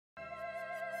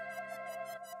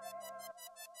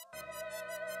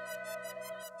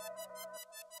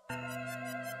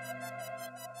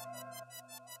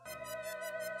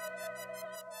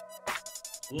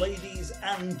Ladies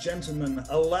and gentlemen,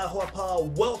 Allahu Akbar,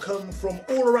 welcome from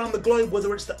all around the globe,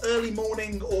 whether it's the early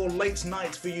morning or late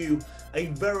night for you. A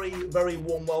very, very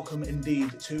warm welcome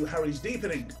indeed to Harry's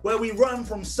Deepening, where we run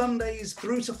from Sundays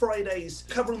through to Fridays,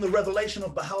 covering the Revelation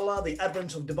of Bahá'u'lláh, the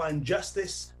advent of divine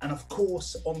justice, and of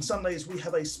course, on Sundays we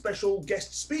have a special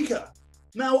guest speaker.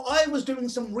 Now, I was doing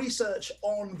some research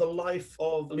on the life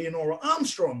of Leonora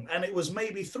Armstrong, and it was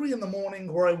maybe 3 in the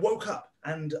morning where I woke up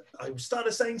and I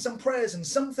started saying some prayers, and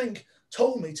something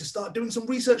told me to start doing some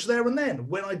research there and then.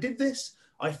 When I did this,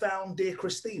 I found dear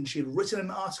Christine. She had written an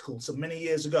article some many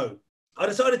years ago. I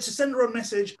decided to send her a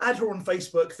message, add her on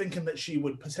Facebook, thinking that she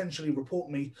would potentially report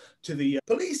me to the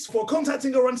police for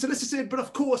contacting her unsolicited. But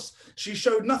of course, she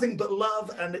showed nothing but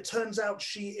love. And it turns out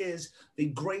she is the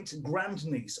great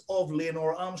grandniece of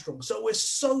Leonora Armstrong. So we're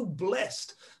so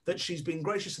blessed that she's been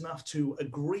gracious enough to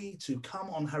agree to come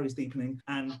on Harry's Deepening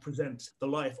and present the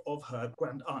life of her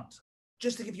grand aunt.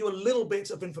 Just to give you a little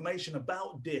bit of information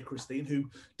about dear Christine, who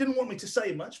didn't want me to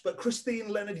say much, but Christine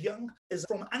Leonard Young is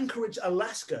from Anchorage,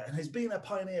 Alaska, and has been a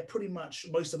pioneer pretty much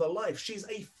most of her life. She's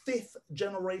a 5th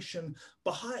generation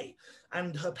Baha'i,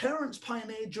 and her parents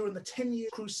pioneered during the 10-year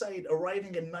crusade,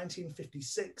 arriving in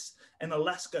 1956 in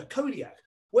Alaska, Kodiak,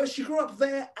 where she grew up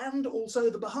there and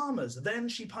also the Bahamas. Then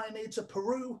she pioneered to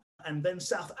Peru and then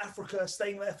South Africa,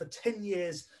 staying there for 10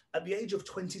 years at the age of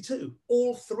 22.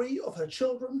 All 3 of her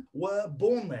children were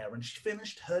born there, and she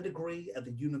finished her degree at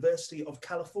the University of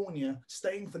California,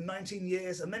 staying for 19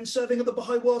 years and then serving at the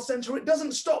Baha'i World Center. It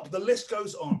doesn't stop, the list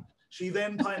goes on. She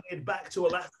then pioneered back to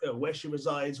Alaska, where she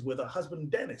resides with her husband,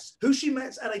 Dennis, who she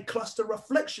met at a cluster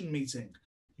reflection meeting.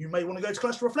 You may want to go to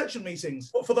cluster reflection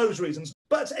meetings for those reasons.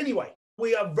 But anyway,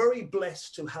 we are very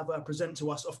blessed to have her present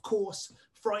to us. Of course,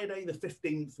 Friday the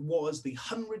 15th was the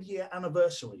 100-year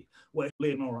anniversary where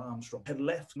Leonora Armstrong had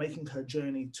left, making her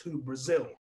journey to Brazil.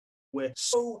 We're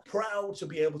so proud to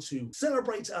be able to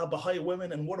celebrate our Baha'i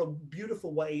women, and what a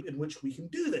beautiful way in which we can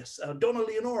do this. Donna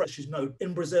Leonora, she's known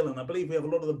in Brazil, and I believe we have a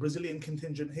lot of the Brazilian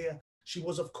contingent here. She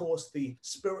was, of course, the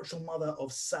spiritual mother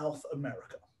of South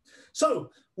America.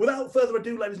 So, without further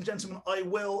ado, ladies and gentlemen, I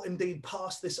will indeed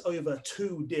pass this over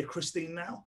to dear Christine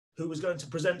now, who is going to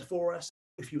present for us.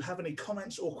 If you have any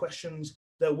comments or questions,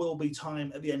 there will be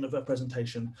time at the end of her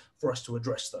presentation for us to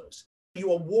address those.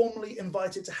 You are warmly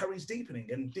invited to Harry's Deepening,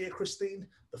 and dear Christine,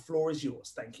 the floor is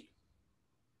yours. Thank you.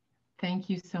 Thank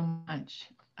you so much.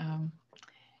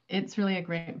 It's really a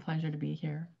great pleasure to be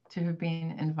here, to have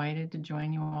been invited to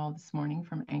join you all this morning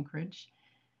from Anchorage.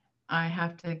 I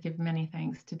have to give many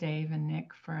thanks to Dave and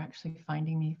Nick for actually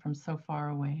finding me from so far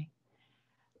away.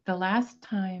 The last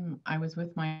time I was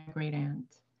with my great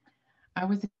aunt, I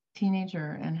was a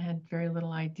teenager and had very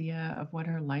little idea of what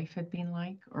her life had been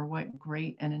like or what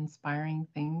great and inspiring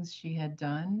things she had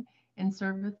done in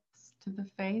service to the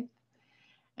faith.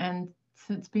 And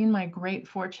it's been my great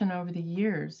fortune over the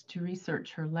years to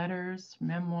research her letters,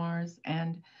 memoirs,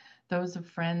 and those of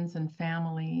friends and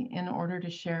family in order to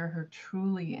share her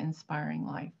truly inspiring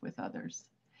life with others.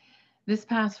 This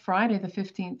past Friday, the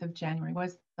 15th of January,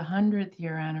 was the 100th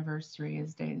year anniversary,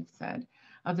 as Dave said,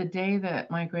 of the day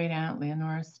that my great aunt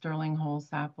Leonora Sterling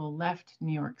Holsapple left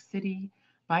New York City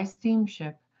by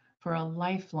steamship for a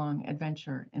lifelong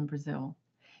adventure in Brazil.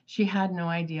 She had no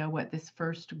idea what this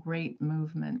first great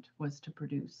movement was to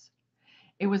produce.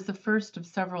 It was the first of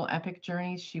several epic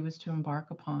journeys she was to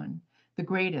embark upon, the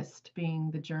greatest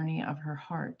being the journey of her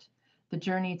heart, the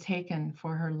journey taken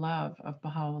for her love of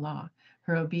Baha'u'lláh,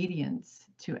 her obedience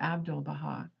to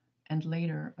Abdu'l-Baha, and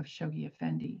later of Shoghi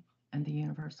Effendi and the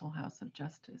Universal House of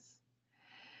Justice.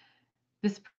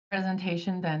 This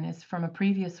presentation then is from a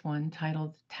previous one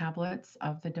titled Tablets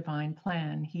of the Divine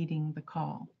Plan, Heeding the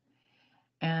Call.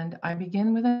 And I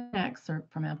begin with an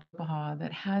excerpt from Abdu'l-Baha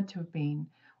that had to have been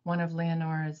one of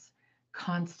Leonora's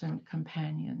constant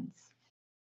companions.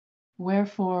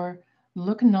 Wherefore,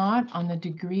 look not on the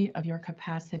degree of your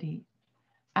capacity.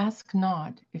 Ask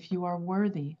not if you are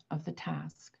worthy of the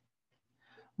task.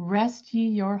 Rest ye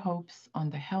your hopes on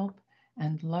the help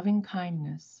and loving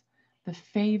kindness, the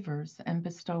favors and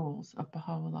bestowals of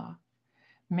Baha'u'lláh.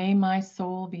 May my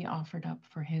soul be offered up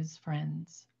for his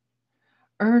friends.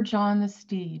 Urge on the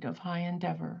steed of high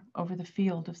endeavor over the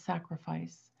field of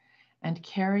sacrifice, and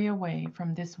carry away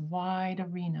from this wide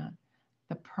arena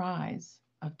the prize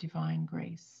of divine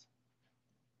grace.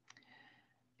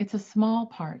 It's a small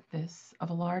part, this, of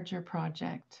a larger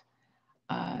project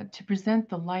to present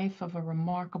the life of a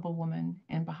remarkable woman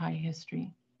in Baha'i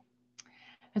history.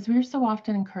 As we are so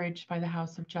often encouraged by the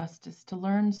House of Justice to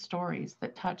learn stories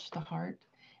that touch the heart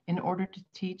in order to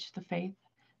teach the faith,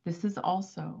 this is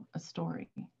also a story.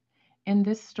 In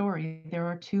this story, there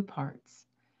are 2 parts.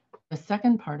 The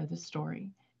second part of the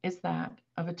story is that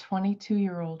of a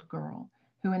 22-year-old girl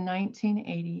who in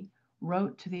 1980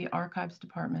 wrote to the Archives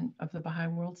Department of the Baha'i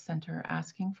World Center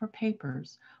asking for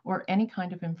papers or any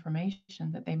kind of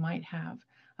information that they might have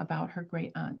about her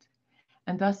great aunt,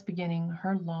 and thus beginning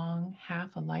her long,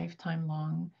 half a lifetime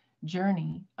long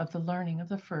journey of the learning of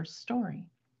the first story.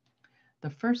 The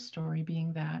first story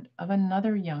being that of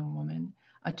another young woman,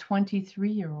 a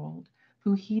 23-year-old,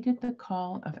 who heeded the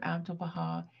call of Abdul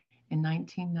Baha in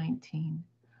 1919,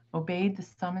 obeyed the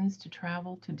summons to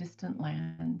travel to distant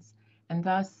lands, and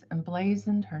thus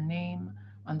emblazoned her name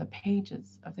on the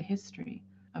pages of the history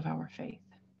of our faith.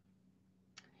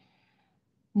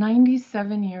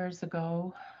 97 years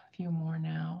ago, a few more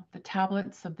now, the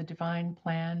tablets of the divine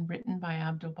plan written by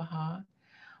Abdul Baha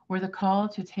were the call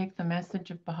to take the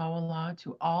message of Baha'u'lláh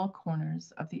to all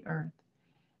corners of the earth,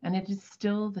 and it is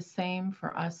still the same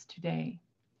for us today.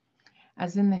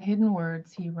 As in the hidden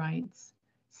words he writes,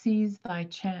 "Seize thy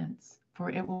chance, for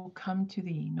it will come to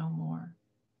thee no more."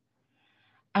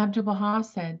 Abdul Baha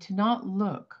said to not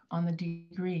look on the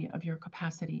degree of your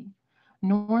capacity,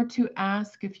 nor to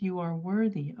ask if you are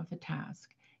worthy of the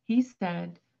task. He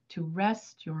said to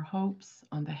rest your hopes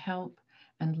on the help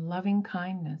and loving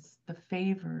kindness, the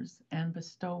favors and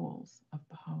bestowals of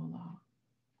Baha'u'lláh.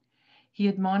 He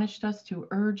admonished us to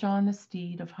urge on the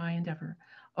steed of high endeavor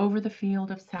over the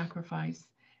field of sacrifice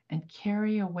and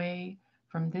carry away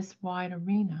from this wide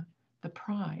arena the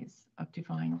prize of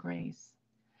divine grace.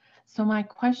 So my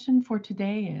question for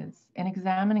today is, in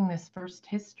examining this first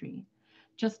history,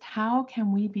 just how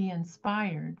can we be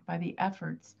inspired by the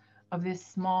efforts of this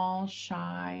small,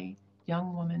 shy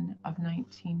young woman of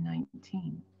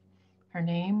 1919? Her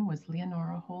name was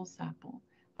Leonora Holsapple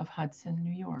of Hudson,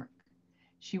 New York.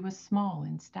 She was small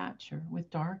in stature, with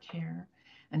dark hair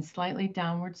and slightly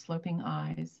downward sloping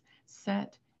eyes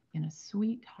set in a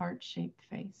sweet heart-shaped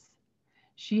face.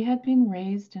 She had been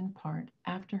raised in part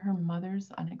after her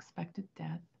mother's unexpected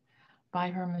death by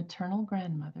her maternal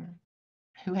grandmother,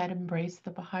 who had embraced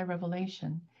the Baha'i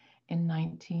revelation in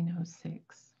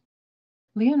 1906.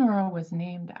 Leonora was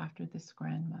named after this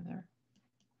grandmother,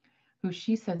 who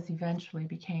she says eventually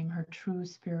became her true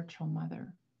spiritual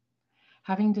mother.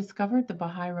 Having discovered the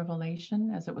Baha'i revelation,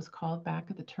 as it was called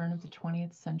back at the turn of the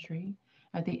 20th century,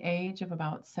 at the age of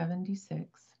about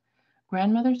 76,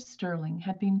 Grandmother Sterling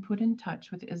had been put in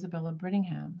touch with Isabella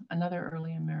Brittingham, another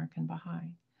early American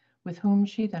Baha'i, with whom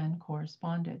she then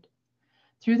corresponded.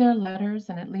 Through their letters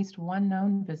and at least one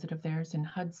known visit of theirs in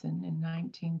Hudson in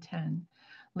 1910,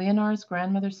 Leonora's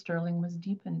grandmother Sterling was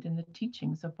deepened in the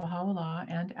teachings of Baha'u'lláh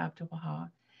and Abdul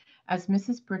Baha, as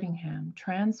Mrs. Brittingham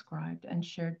transcribed and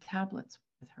shared tablets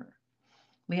with her.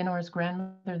 Leonora's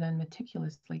grandmother then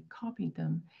meticulously copied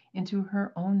them into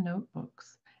her own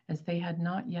notebooks, as they had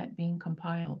not yet been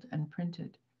compiled and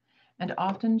printed, and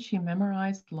often she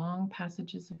memorized long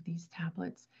passages of these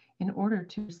tablets in order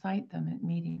to recite them at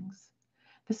meetings.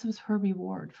 This was her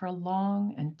reward for a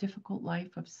long and difficult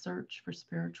life of search for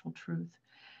spiritual truth.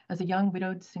 As a young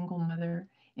widowed single mother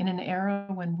in an era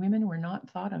when women were not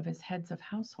thought of as heads of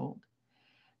household,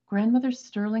 Grandmother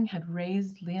Sterling had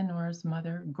raised Leonora's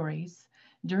mother, Grace,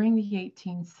 during the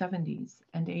 1870s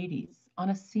and 80s on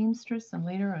a seamstress and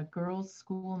later a girls'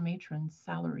 school matron's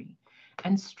salary,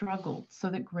 and struggled so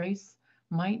that Grace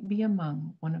might be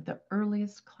among one of the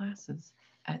earliest classes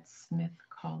at Smith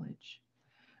College.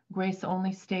 Grace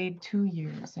only stayed 2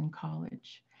 years in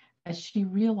college, as she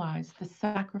realized the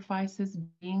sacrifices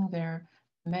being there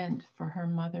meant for her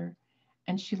mother,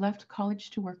 and she left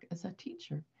college to work as a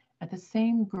teacher at the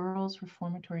same girls'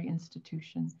 reformatory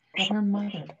institution that her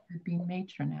mother had been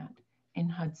matron at in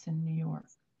Hudson, New York.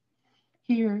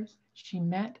 Here she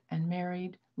met and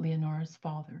married Leonora's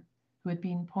father, who had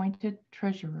been appointed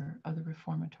treasurer of the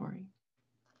reformatory.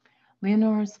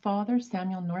 Leonora's father,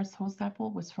 Samuel Norris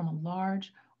Holsapple, was from a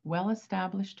large,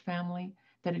 well-established family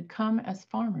that had come as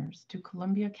farmers to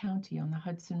Columbia County on the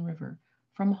Hudson River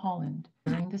from Holland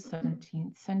during the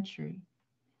 17th century.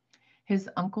 His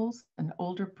uncles and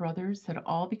older brothers had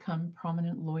all become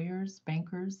prominent lawyers,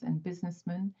 bankers, and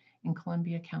businessmen in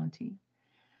Columbia County.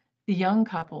 The young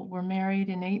couple were married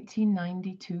in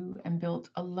 1892 and built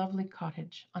a lovely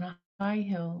cottage on a high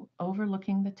hill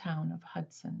overlooking the town of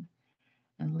Hudson.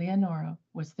 And Leonora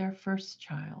was their first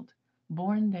child,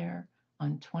 born there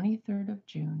on 23rd of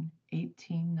June,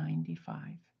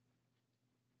 1895.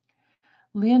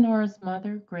 Leonora's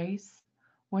mother, Grace,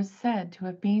 was said to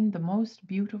have been the most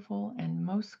beautiful and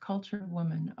most cultured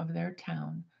woman of their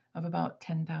town of about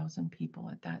 10,000 people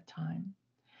at that time.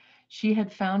 She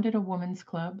had founded a women's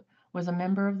club, was a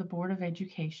member of the Board of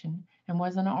Education, and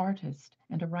was an artist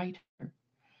and a writer.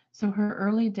 So her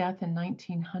early death in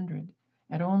 1900,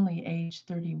 at only age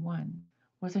 31,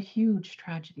 was a huge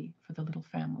tragedy for the little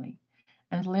family.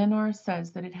 And Leonora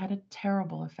says that it had a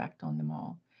terrible effect on them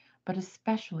all, but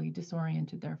especially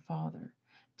disoriented their father,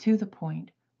 to the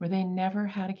point where they never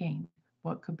had again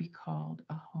what could be called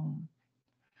a home.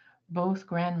 Both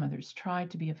grandmothers tried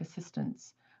to be of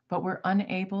assistance, but were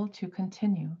unable to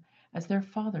continue as their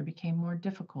father became more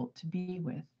difficult to be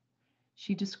with.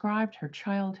 She described her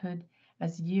childhood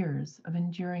as years of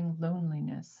enduring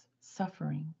loneliness,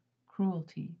 suffering,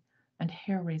 cruelty, and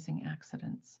hair-raising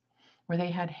accidents, where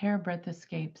they had hairbreadth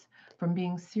escapes from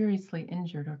being seriously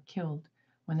injured or killed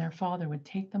when their father would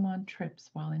take them on trips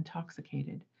while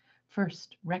intoxicated,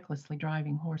 first recklessly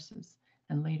driving horses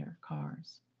and later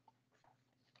cars.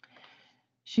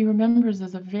 She remembers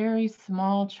as a very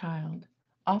small child,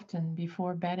 often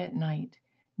before bed at night,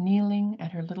 kneeling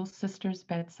at her little sister's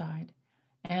bedside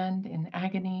and in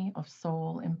agony of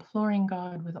soul, imploring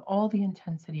God with all the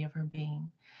intensity of her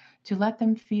being to let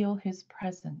them feel his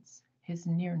presence, his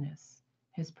nearness,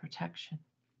 his protection.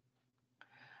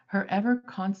 Her ever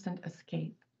constant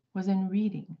escape was in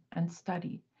reading and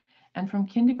study, and from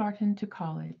kindergarten to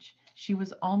college, she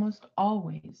was almost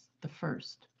always the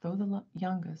first, though the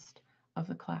youngest, of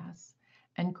the class,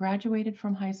 and graduated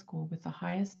from high school with the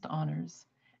highest honors,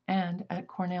 and at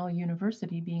Cornell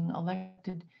University being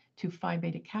elected to Phi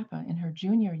Beta Kappa in her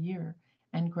junior year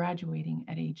and graduating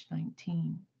at age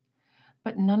 19.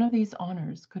 But none of these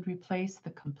honors could replace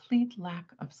the complete lack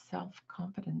of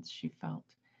self-confidence she felt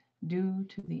due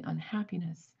to the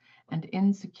unhappiness and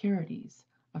insecurities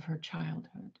of her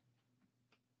childhood.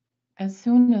 As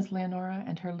soon as Leonora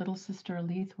and her little sister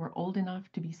Elise were old enough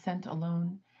to be sent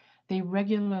alone, they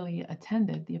regularly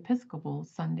attended the Episcopal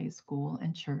Sunday school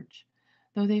and church,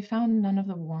 though they found none of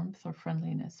the warmth or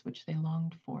friendliness which they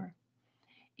longed for.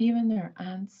 Even their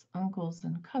aunts, uncles,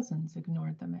 and cousins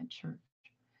ignored them at church,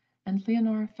 and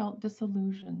Leonora felt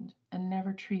disillusioned and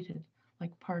never treated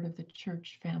like part of the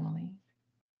church family.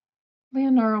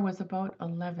 Leonora was about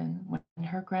 11 when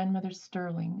her grandmother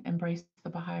Sterling embraced the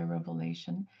Baha'i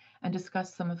revelation and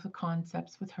discussed some of the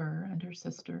concepts with her and her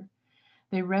sister.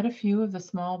 They read a few of the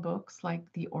small books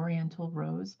like The Oriental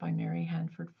Rose by Mary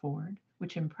Hanford Ford,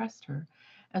 which impressed her,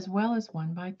 as well as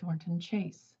one by Thornton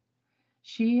Chase.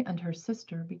 She and her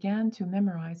sister began to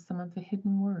memorize some of the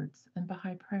hidden words and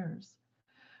Baha'i prayers.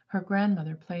 Her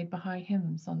grandmother played Baha'i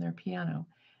hymns on their piano,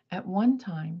 at one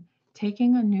time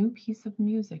taking a new piece of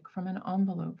music from an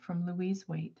envelope from Louise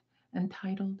Waite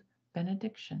entitled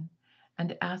Benediction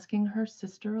and asking her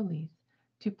sister Elise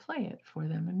to play it for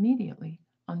them immediately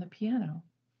on the piano.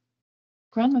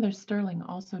 Grandmother Sterling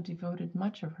also devoted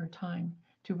much of her time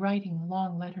to writing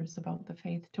long letters about the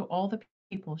faith to all the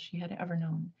people she had ever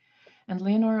known, and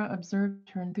Leonora observed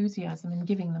her enthusiasm in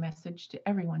giving the message to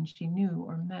everyone she knew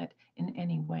or met in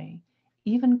any way,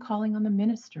 even calling on the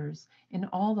ministers in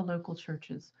all the local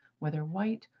churches, whether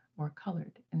white or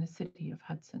colored, in the city of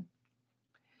Hudson.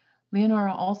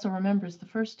 Leonora also remembers the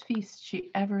first feast she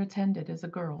ever attended as a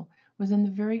girl was in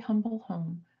the very humble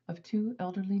home of two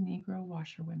elderly Negro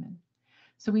washerwomen.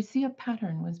 So we see a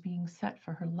pattern was being set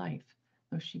for her life,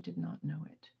 though she did not know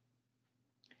it.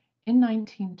 In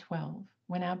 1912,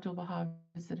 when Abdu'l-Baha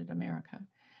visited America,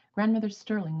 Grandmother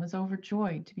Sterling was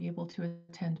overjoyed to be able to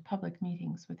attend public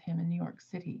meetings with him in New York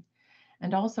City,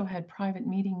 and also had private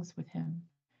meetings with him,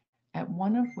 at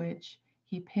one of which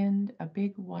he pinned a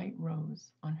big white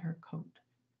rose on her coat.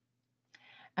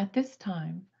 At this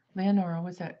time, Leonora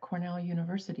was at Cornell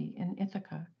University in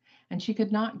Ithaca, and she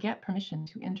could not get permission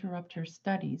to interrupt her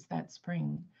studies that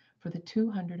spring for the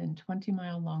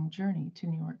 220-mile-long journey to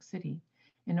New York City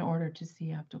in order to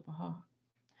see Abdu'l-Baha.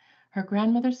 Her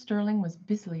grandmother Sterling was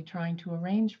busily trying to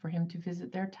arrange for him to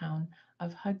visit their town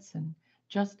of Hudson,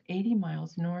 just 80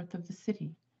 miles north of the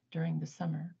city, during the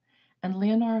summer, and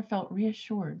Leonora felt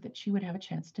reassured that she would have a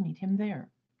chance to meet him there.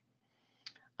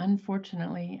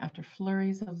 Unfortunately, after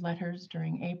flurries of letters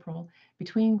during April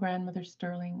between Grandmother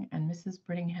Sterling and Mrs.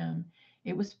 Brittingham,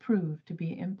 it was proved to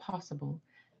be impossible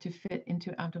to fit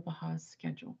into Abdu'l-Baha's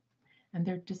schedule, and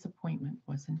their disappointment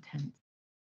was intense.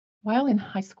 While in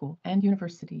high school and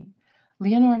university,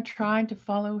 Leonora tried to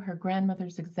follow her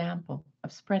grandmother's example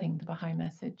of spreading the Baha'i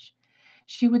message.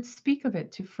 She would speak of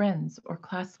it to friends or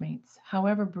classmates,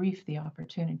 however brief the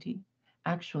opportunity.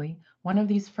 Actually, one of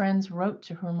these friends wrote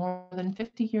to her more than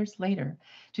 50 years later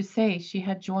to say she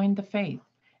had joined the faith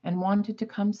and wanted to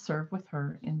come serve with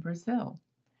her in Brazil.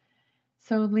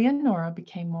 So Leonora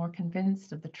became more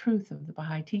convinced of the truth of the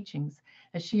Baha'i teachings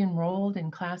as she enrolled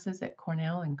in classes at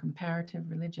Cornell in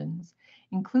comparative religions,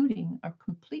 including a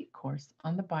complete course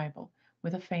on the Bible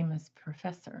with a famous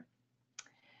professor.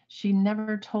 She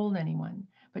never told anyone,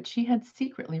 but she had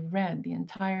secretly read the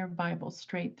entire Bible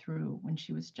straight through when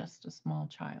she was just a small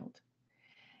child.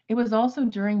 It was also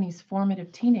during these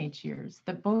formative teenage years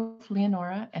that both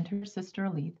Leonora and her sister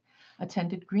Alith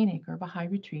attended Greenacre Baha'i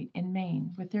Retreat in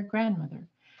Maine with their grandmother,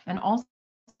 and also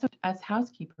as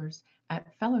housekeepers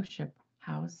at Fellowship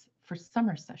House for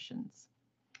summer sessions.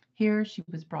 Here she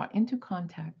was brought into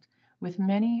contact with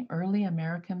many early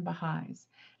American Baha'is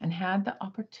and had the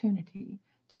opportunity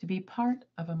to be part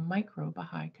of a micro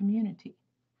Baha'i community.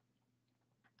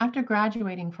 After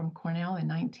graduating from Cornell in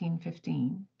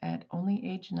 1915, at only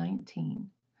age 19,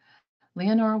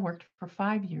 Leonora worked for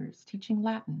 5 years teaching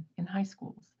Latin in high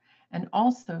schools, and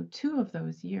also 2 of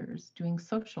those years doing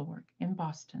social work in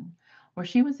Boston, where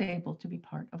she was able to be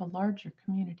part of a larger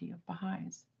community of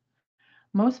Baha'is.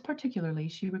 Most particularly,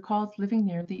 she recalls living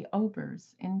near the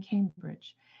Obers in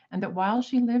Cambridge, and that while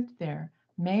she lived there,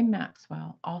 May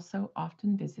Maxwell also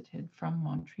often visited from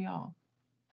Montreal.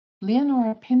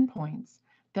 Leonora pinpoints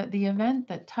that the event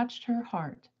that touched her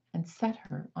heart and set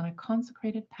her on a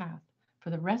consecrated path for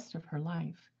the rest of her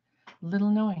life, little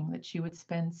knowing that she would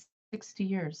spend 60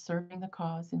 years serving the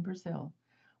cause in Brazil,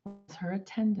 was her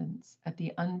attendance at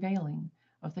the unveiling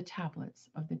of the tablets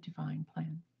of the divine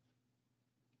plan.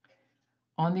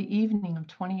 On the evening of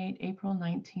 28 April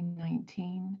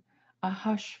 1919, a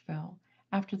hush fell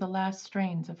after the last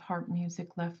strains of harp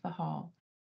music left the hall,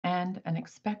 and an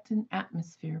expectant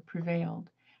atmosphere prevailed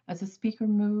as the speaker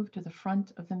moved to the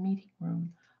front of the meeting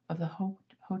room of the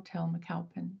Hotel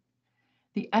McAlpin.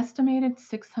 The estimated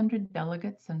 600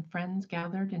 delegates and friends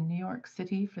gathered in New York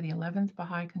City for the 11th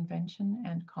Baha'i Convention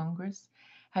and Congress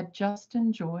had just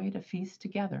enjoyed a feast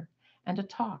together and a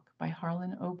talk by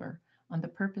Harlan Ober on the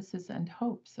purposes and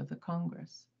hopes of the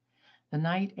Congress. The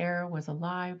night air was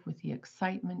alive with the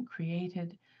excitement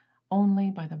created only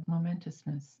by the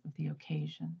momentousness of the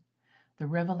occasion, the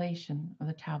revelation of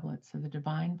the tablets of the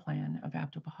divine plan of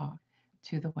Abdu'l-Baha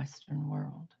to the Western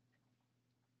world.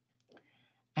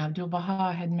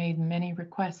 Abdu'l-Baha had made many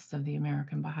requests of the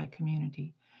American Baha'i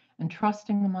community,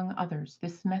 entrusting among others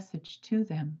this message to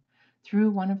them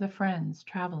through one of the friends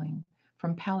traveling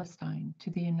from Palestine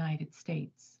to the United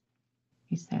States.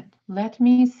 He said, "Let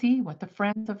me see what the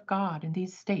friends of God in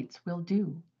these states will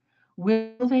do.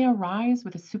 Will they arise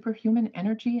with a superhuman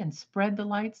energy and spread the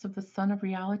lights of the sun of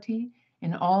reality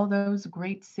in all those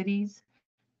great cities,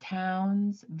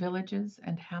 towns, villages,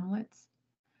 and hamlets?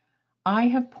 I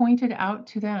have pointed out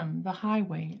to them the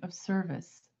highway of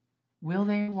service. Will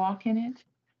they walk in it?"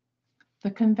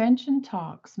 The convention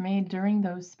talks made during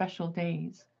those special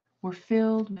days were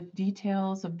filled with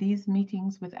details of these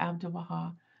meetings with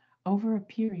Abdu'l-Baha over a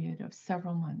period of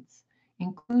several months,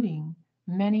 including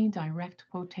many direct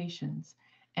quotations,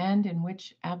 and in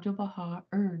which Abdu'l-Baha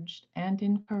urged and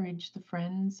encouraged the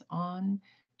friends on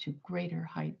to greater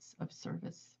heights of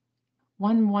service.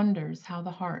 One wonders how the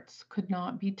hearts could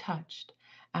not be touched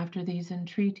after these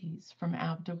entreaties from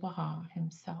Abdu'l-Baha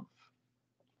himself.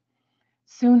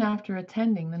 Soon after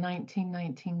attending the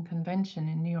 1919 convention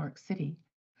in New York City,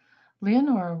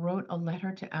 Leonora wrote a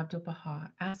letter to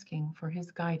Abdu'l-Baha asking for his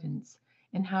guidance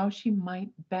in how she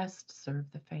might best serve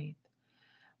the faith,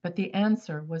 but the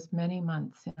answer was many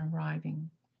months in arriving.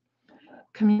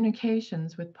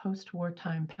 Communications with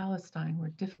post-wartime Palestine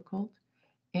were difficult,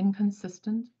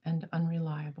 inconsistent, and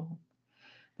unreliable.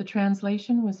 The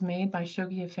translation was made by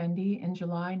Shoghi Effendi in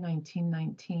July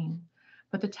 1919,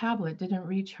 but the tablet didn't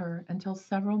reach her until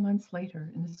several months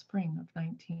later in the spring of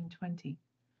 1920.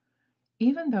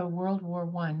 Even though World War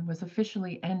I was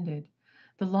officially ended,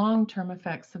 the long-term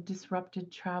effects of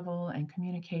disrupted travel and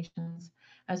communications,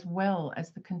 as well as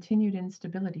the continued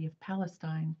instability of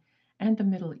Palestine and the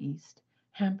Middle East,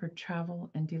 hampered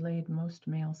travel and delayed most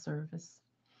mail service.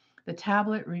 The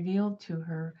tablet revealed to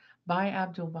her by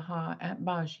Abdu'l-Baha at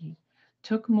Baji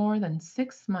took more than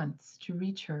 6 months to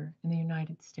reach her in the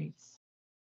United States.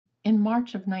 In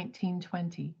March of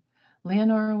 1920,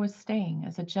 Leonora was staying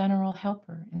as a general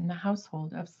helper in the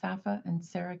household of Safa and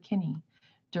Sarah Kinney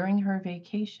during her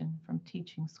vacation from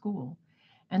teaching school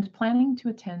and planning to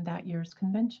attend that year's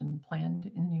convention planned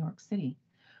in New York City,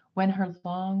 when her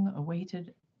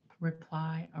long-awaited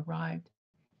reply arrived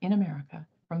in America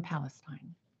from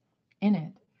Palestine. In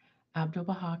it,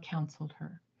 Abdu'l-Baha counseled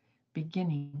her,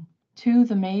 beginning, "To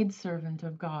the maidservant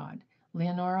of God,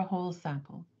 Leonora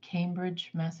Holsapple, Cambridge,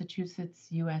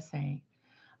 Massachusetts, USA.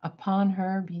 Upon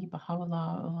her be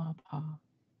Baha'u'lláh.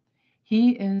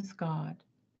 He is God.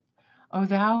 O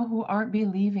thou who art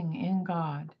believing in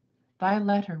God, thy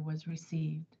letter was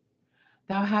received.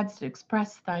 Thou hadst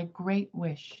expressed thy great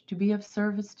wish to be of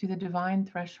service to the divine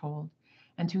threshold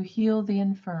and to heal the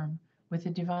infirm with a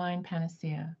divine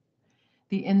panacea,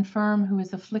 the infirm who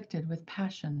is afflicted with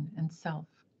passion and self.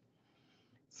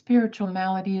 Spiritual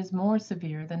malady is more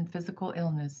severe than physical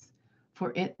illness,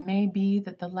 for it may be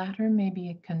that the latter may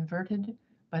be converted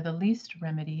by the least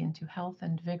remedy into health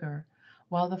and vigor,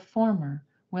 while the former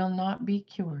will not be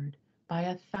cured by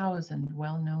 1,000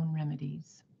 well-known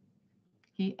remedies.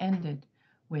 He ended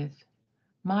with,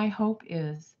 "My hope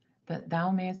is that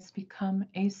thou mayest become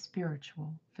a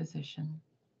spiritual physician."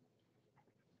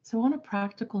 So on a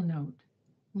practical note,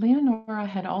 Leonora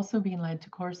had also been led to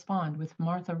correspond with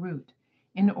Martha Root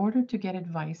in order to get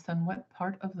advice on what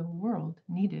part of the world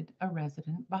needed a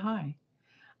resident Baha'i.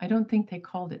 I don't think they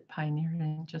called it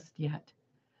pioneering just yet.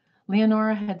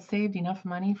 Leonora had saved enough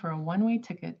money for a one-way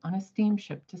ticket on a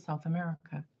steamship to South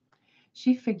America.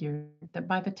 She figured that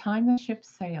by the time the ship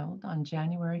sailed on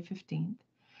January 15th,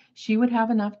 she would have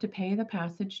enough to pay the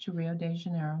passage to Rio de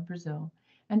Janeiro, Brazil,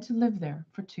 and to live there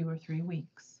for 2 or 3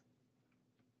 weeks.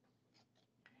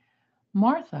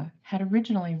 Martha had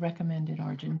originally recommended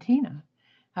Argentina,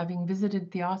 having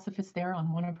visited Theosophists there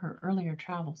on one of her earlier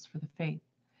travels for the faith,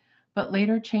 but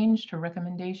later changed her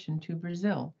recommendation to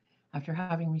Brazil after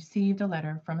having received a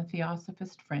letter from a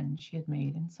Theosophist friend she had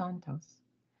made in Santos.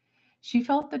 She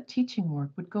felt that teaching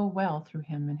work would go well through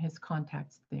him and his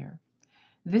contacts there.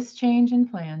 This change in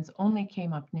plans only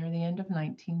came up near the end of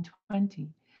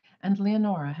 1920, and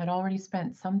Leonora had already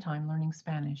spent some time learning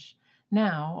Spanish.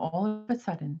 Now, all of a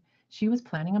sudden, she was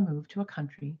planning a move to a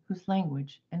country whose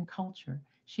language and culture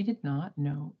she did not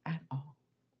know at all.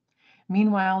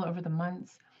 Meanwhile, over the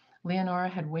months, Leonora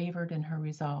had wavered in her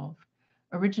resolve.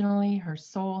 Originally, her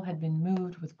soul had been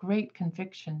moved with great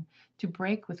conviction to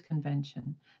break with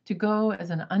convention, to go as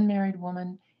an unmarried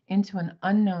woman into an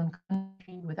unknown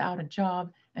country without a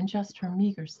job and just her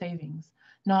meager savings,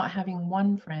 not having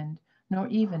one friend, nor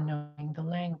even knowing the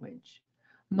language.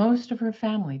 Most of her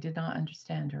family did not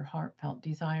understand her heartfelt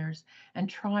desires and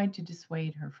tried to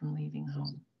dissuade her from leaving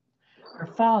home. Her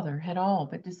father had all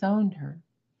but disowned her,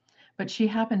 but she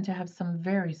happened to have some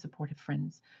very supportive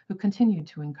friends who continued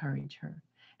to encourage her.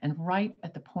 And right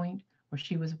at the point where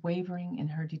she was wavering in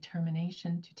her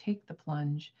determination to take the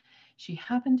plunge, she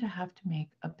happened to have to make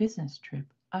a business trip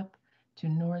up to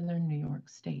northern New York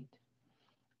State.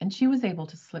 And she was able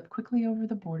to slip quickly over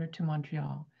the border to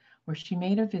Montreal, where she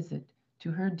made a visit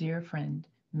to her dear friend,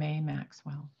 May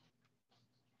Maxwell.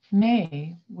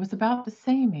 May was about the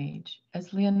same age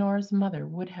as Leonora's mother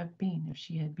would have been if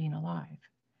she had been alive,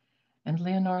 and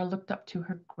Leonora looked up to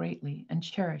her greatly and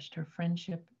cherished her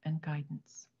friendship and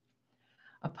guidance.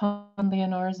 Upon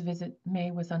Leonora's visit,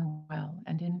 May was unwell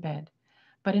and in bed,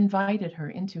 but invited her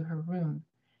into her room,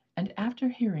 and after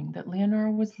hearing that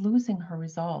Leonora was losing her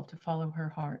resolve to follow her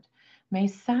heart, May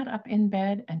sat up in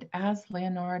bed, and as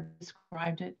Leonora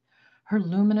described it, her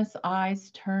luminous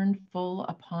eyes turned full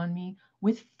upon me,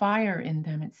 with fire in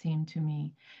them, it seemed to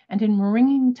me, and in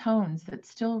ringing tones that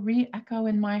still re-echo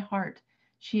in my heart,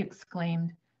 she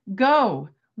exclaimed, "Go!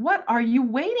 What are you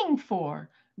waiting for?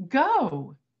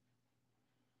 Go!"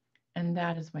 And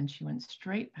that is when she went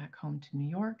straight back home to New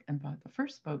York and bought the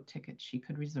first boat ticket she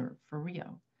could reserve for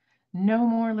Rio. No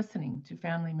more listening to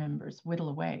family members whittle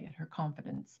away at her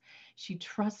confidence. She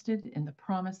trusted in the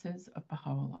promises of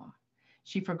Baha'u'lláh.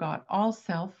 She forgot all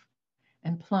self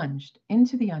and plunged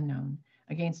into the unknown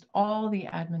against all the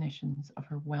admonitions of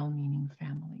her well-meaning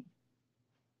family.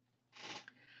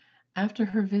 After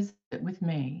her visit with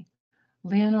May,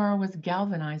 Leonora was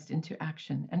galvanized into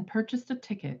action and purchased a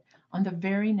ticket on the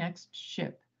very next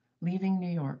ship, leaving New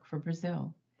York for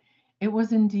Brazil. It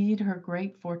was indeed her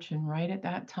great fortune right at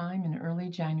that time in early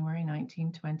January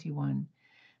 1921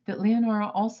 that Leonora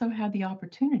also had the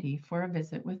opportunity for a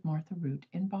visit with Martha Root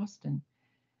in Boston.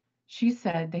 She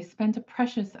said they spent a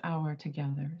precious hour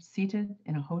together, seated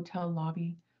in a hotel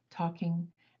lobby, talking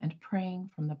and praying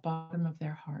from the bottom of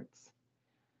their hearts.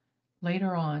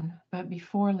 Later on, but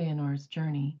before Leonora's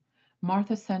journey,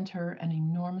 Martha sent her an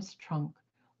enormous trunk,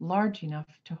 large enough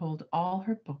to hold all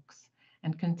her books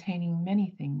and containing many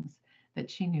things that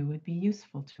she knew would be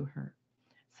useful to her,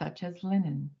 such as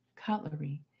linen,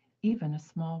 cutlery, even a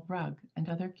small rug and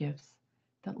other gifts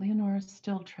that Leonora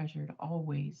still treasured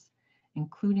always,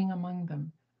 including among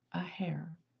them a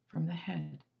hair from the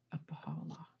head of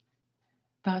Baha'u'lláh.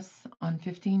 Thus, on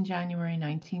 15 January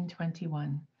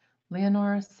 1921,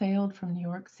 Leonora sailed from New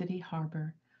York City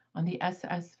Harbor on the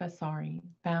SS Vasari,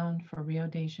 bound for Rio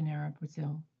de Janeiro,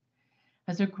 Brazil.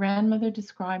 As her grandmother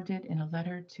described it in a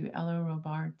letter to Ella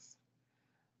Robards,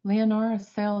 Leonora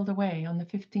sailed away on the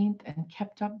 15th and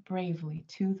kept up bravely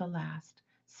to the last,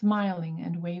 smiling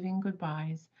and waving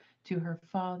goodbyes to her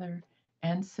father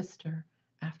and sister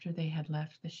after they had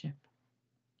left the ship.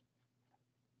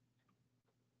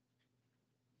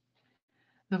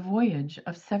 The voyage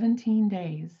of 17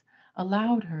 days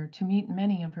allowed her to meet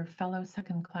many of her fellow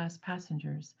second-class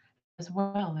passengers, as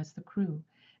well as the crew,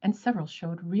 and several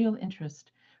showed real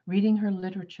interest, reading her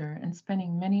literature and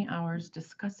spending many hours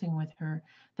discussing with her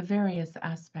the various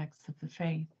aspects of the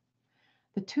faith.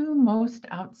 The two most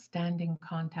outstanding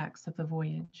contacts of the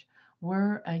voyage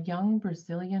were a young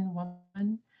Brazilian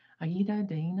woman, Aida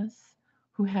Deines,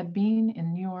 who had been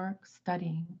in New York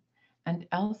studying, and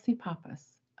Elsie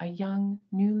Pappas, a young,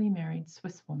 newly married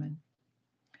Swiss woman.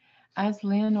 As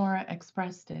Leonora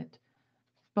expressed it,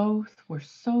 both were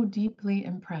so deeply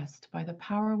impressed by the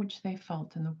power which they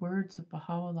felt in the words of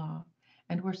Baha'u'lláh,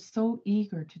 and were so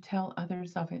eager to tell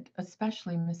others of it,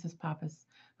 especially Mrs. Pappas,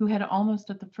 who had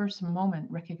almost at the first moment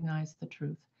recognized the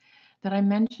truth, that I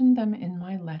mentioned them in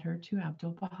my letter to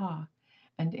Abdul Baha,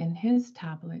 and in his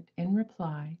tablet in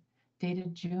reply,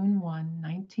 dated June 1,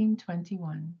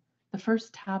 1921, the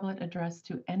first tablet addressed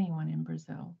to anyone in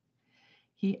Brazil.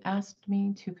 He asked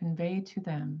me to convey to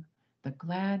them the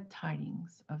glad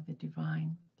tidings of the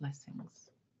divine blessings.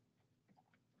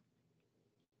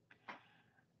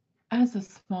 As a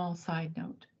small side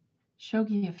note,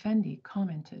 Shoghi Effendi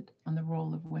commented on the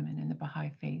role of women in the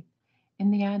Baha'i faith in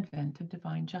the advent of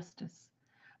divine justice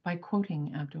by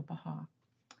quoting Abdul Baha.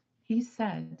 He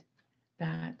said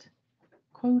that,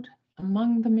 quote,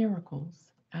 among the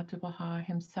miracles Abdul Baha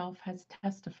himself has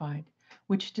testified,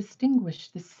 which distinguish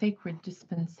this sacred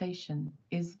dispensation,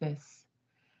 is this,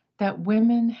 that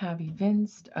women have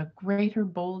evinced a greater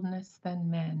boldness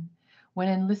than men when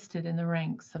enlisted in the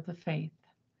ranks of the faith.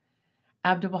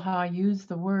 Abdu'l-Baha used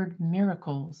the word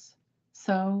miracles.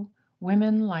 So,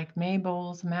 women like May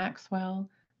Bowles Maxwell,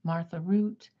 Martha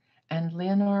Root, and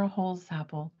Leonora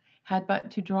Holzapfel had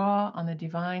but to draw on the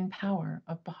divine power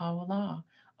of Baha'u'lláh,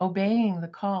 obeying the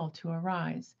call to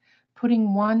arise,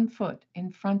 putting one foot in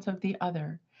front of the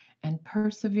other, and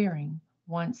persevering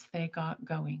once they got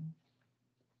going.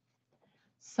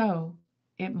 So,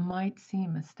 it might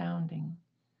seem astounding,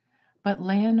 but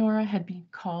Leonora had been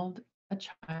called a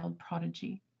child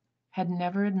prodigy, had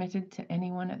never admitted to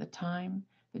anyone at the time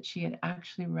that she had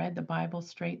actually read the Bible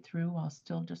straight through while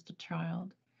still just a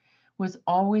child, was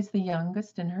always the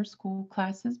youngest in her school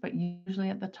classes, but usually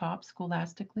at the top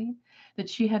scholastically, that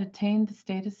she had attained the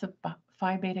status of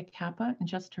Phi Beta Kappa in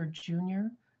just her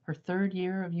third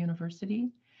year of university,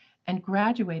 and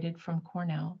graduated from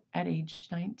Cornell at age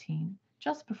 19,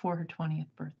 just before her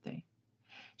 20th birthday.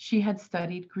 She had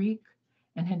studied Greek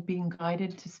and had been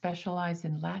guided to specialize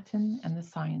in Latin and the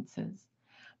sciences,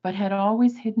 but had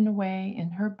always hidden away in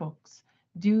her books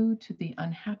due to the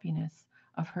unhappiness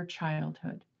of her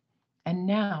childhood. And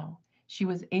now she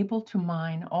was able to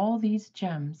mine all these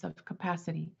gems of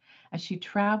capacity as she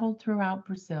traveled throughout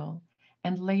Brazil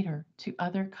and later to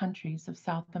other countries of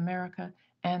South America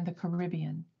and the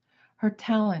Caribbean. Her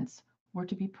talents were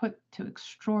to be put to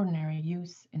extraordinary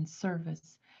use in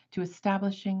service to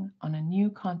establishing on a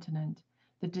new continent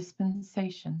the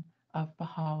dispensation of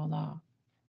Baha'u'lláh.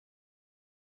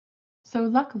 So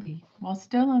luckily, while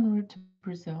still en route to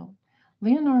Brazil,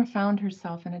 Leonora found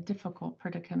herself in a difficult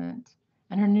predicament,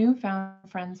 and her newfound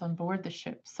friends on board the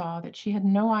ship saw that she had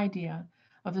no idea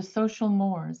of the social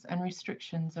mores and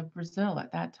restrictions of Brazil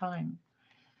at that time.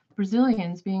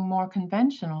 Brazilians, being more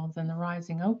conventional than the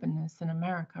rising openness in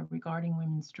America regarding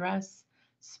women's dress,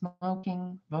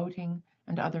 smoking, voting,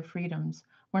 and other freedoms,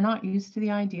 were not used to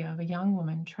the idea of a young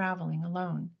woman traveling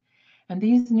alone. And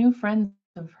these new friends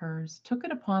of hers took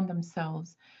it upon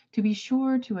themselves to be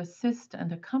sure to assist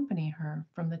and accompany her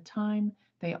from the time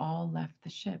they all left the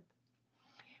ship.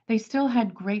 They still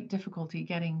had great difficulty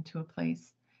getting a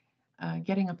place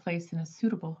in a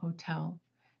suitable hotel,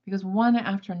 because one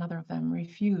after another of them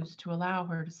refused to allow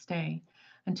her to stay,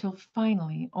 until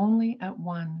finally only at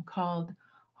one called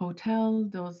Hotel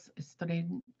dos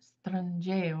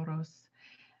Estrangeiros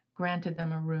granted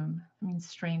them a room,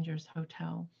 strangers'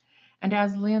 hotel. And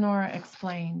as Leonora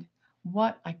explained,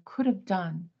 what I could have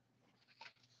done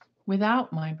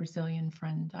without my Brazilian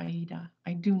friend Aida,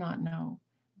 I do not know,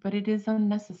 but it is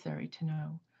unnecessary to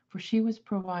know, for she was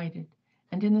provided,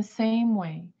 and in the same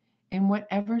way, in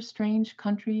whatever strange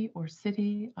country or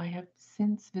city I have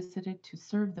since visited to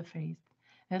serve the faith,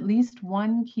 at least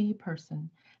one key person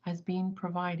has been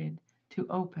provided to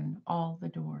open all the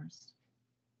doors.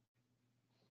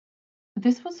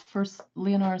 This was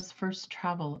Leonora's first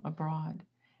travel abroad,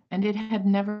 and it had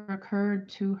never occurred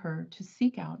to her to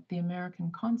seek out the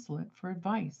American consulate for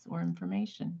advice or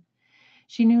information.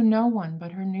 She knew no one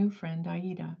but her new friend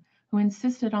Aida, who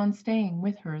insisted on staying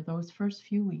with her those first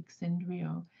few weeks in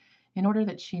Rio, in order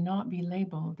that she not be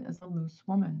labeled as a loose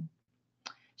woman.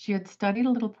 She had studied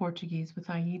a little Portuguese with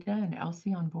Aida and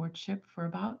Elsie on board ship for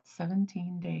about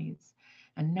 17 days,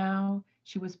 and now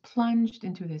she was plunged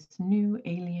into this new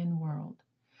alien world.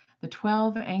 The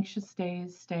 12 anxious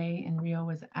days' stay in Rio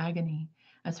was agony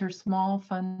as her small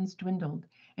funds dwindled,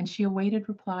 and she awaited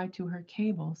reply to her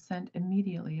cable sent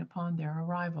immediately upon their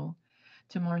arrival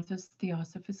to Martha's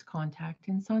Theosophist contact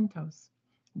in Santos.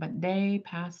 But day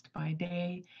passed by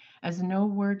day as no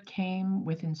word came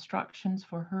with instructions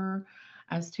for her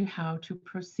as to how to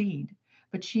proceed.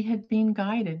 But she had been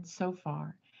guided so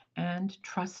far, and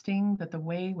trusting that the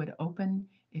way would open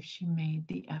if she made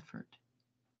the effort.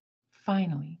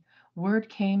 Finally, word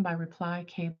came by reply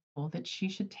cable that she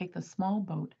should take the small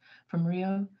boat from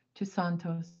Rio to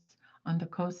Santos on the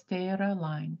Costera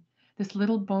line. This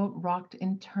little boat rocked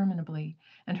interminably,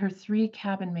 and her three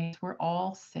cabin mates were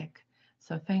all sick,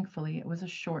 so thankfully it was a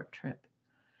short trip.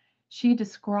 She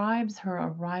describes her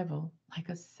arrival like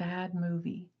a sad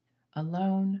movie,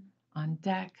 alone on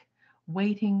deck,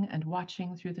 waiting and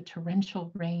watching through the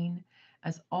torrential rain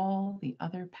as all the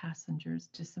other passengers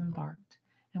disembarked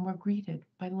and were greeted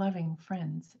by loving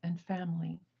friends and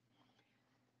family.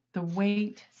 The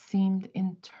wait seemed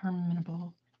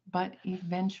interminable, but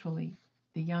eventually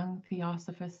the young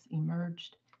theosophist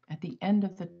emerged at the end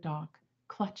of the dock,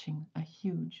 clutching a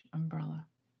huge umbrella.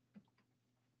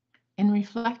 In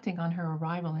reflecting on her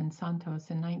arrival in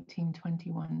Santos in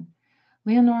 1921,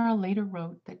 Leonora later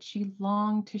wrote that she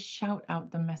longed to shout out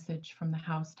the message from the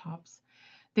housetops,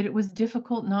 that it was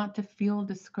difficult not to feel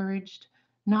discouraged,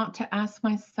 not to ask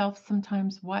myself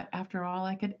sometimes what, after all,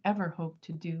 I could ever hope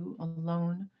to do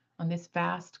alone on this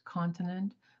vast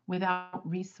continent without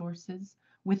resources,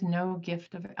 with no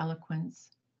gift of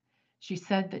eloquence. She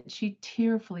said that she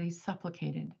tearfully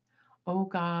supplicated, "O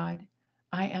God,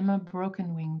 I am a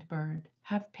broken winged bird.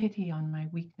 Have pity on my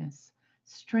weakness.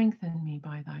 Strengthen me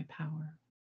by thy power."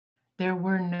 There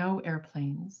were no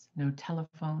airplanes, no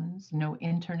telephones, no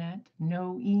internet,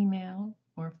 no email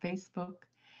or Facebook.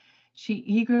 She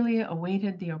eagerly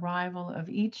awaited the arrival of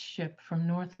each ship from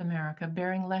North America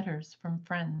bearing letters from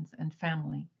friends and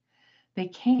family. They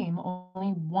came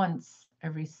only once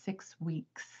every 6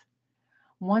 weeks.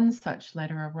 One such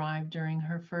letter arrived during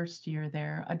her first year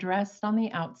there, addressed on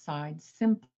the outside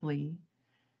simply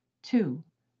to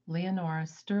Leonora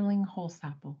Sterling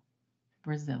Holsapple,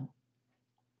 Brazil.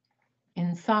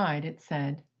 Inside it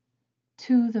said,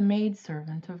 "To the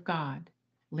maidservant of God,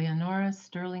 Leonora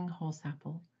Sterling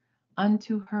Holsapple,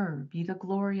 unto her be the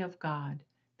glory of God,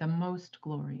 the most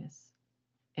glorious."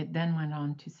 It then went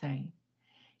on to say,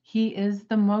 "He is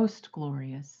the most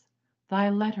glorious.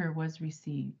 Thy letter was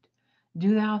received.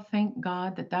 Do thou thank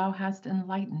God that thou hast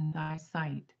enlightened thy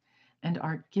sight, and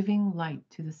art giving light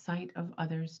to the sight of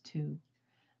others too,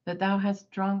 that thou hast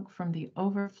drunk from the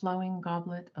overflowing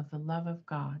goblet of the love of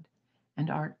God, and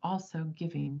art also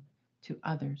giving to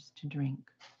others to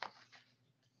drink."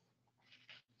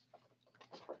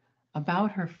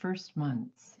 About her first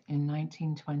months in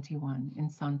 1921 in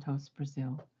Santos,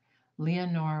 Brazil,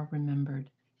 Leonora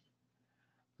remembered,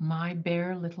 "My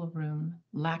bare little room,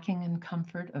 lacking in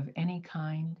comfort of any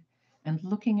kind, and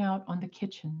looking out on the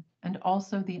kitchen and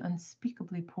also the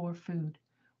unspeakably poor food,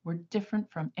 were different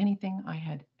from anything I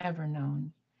had ever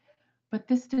known. But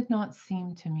this did not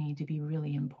seem to me to be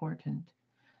really important,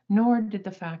 nor did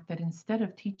the fact that instead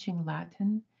of teaching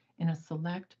Latin in a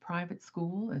select private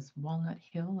school as Walnut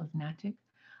Hill of Natick,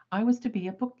 I was to be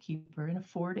a bookkeeper in a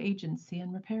Ford agency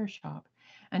and repair shop,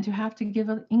 and to have to give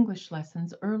English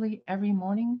lessons early every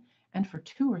morning and for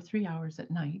 2 or 3 hours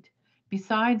at night,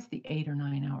 besides the 8 or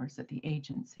 9 hours at the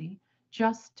agency,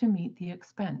 just to meet the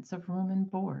expense of room and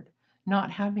board,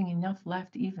 not having enough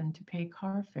left even to pay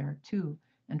car fare to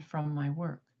and from my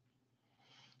work.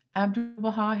 Abdul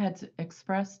Baha had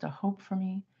expressed a hope for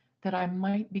me that I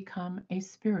might become a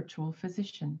spiritual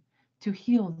physician to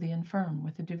heal the infirm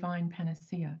with a divine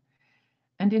panacea.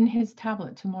 And in his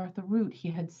tablet to Martha Root, he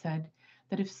had said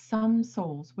that if some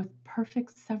souls with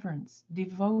perfect severance,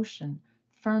 devotion,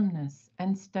 firmness,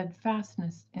 and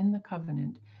steadfastness in the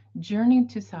covenant journeyed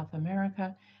to South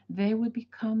America, they would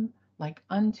become like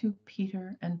unto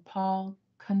Peter and Paul,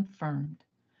 confirmed.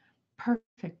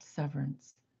 Perfect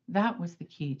severance. That was the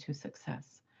key to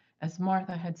success, as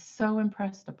Martha had so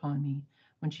impressed upon me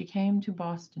when she came to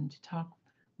Boston to talk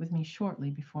with me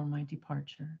shortly before my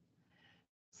departure.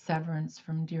 Severance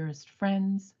from dearest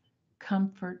friends,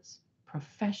 comforts,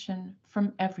 profession,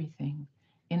 from everything,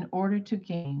 in order to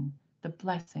gain the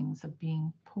blessings of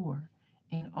being poor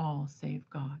in all save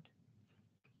God.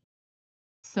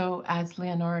 So, as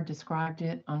Leonora described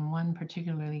it on one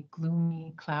particularly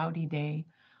gloomy, cloudy day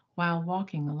while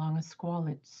walking along a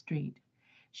squalid street,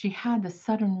 She had the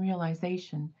sudden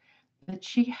realization that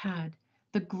she had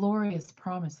the glorious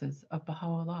promises of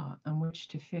Baha'u'lláh on which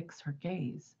to fix her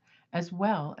gaze, as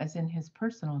well as in his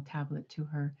personal tablet to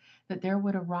her, that there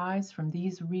would arise from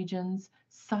these regions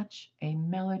such a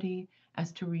melody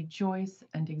as to rejoice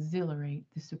and exhilarate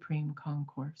the supreme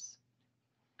concourse.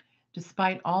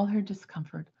 Despite all her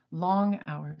discomfort, long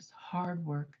hours, hard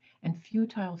work, and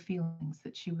futile feelings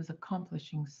that she was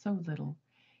accomplishing so little,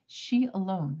 she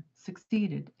alone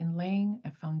succeeded in laying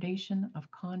a foundation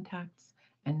of contacts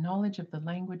and knowledge of the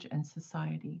language and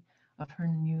society of her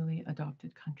newly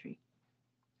adopted country.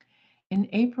 In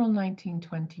April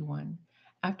 1921,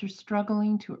 after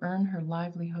struggling to earn her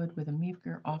livelihood with a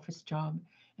meager office job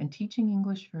and teaching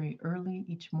English very early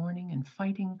each morning and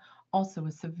fighting also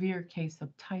a severe case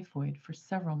of typhoid for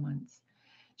several months,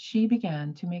 she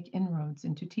began to make inroads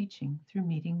into teaching through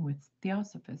meeting with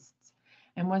theosophists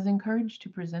and was encouraged to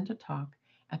present a talk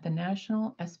at the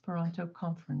National Esperanto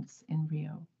Conference in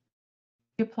Rio.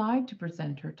 She applied to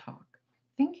present her talk,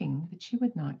 thinking that she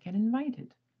would not get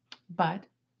invited, but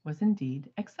was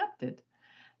indeed accepted.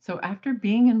 So after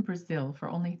being in Brazil for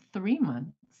only 3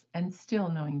 months and still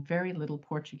knowing very little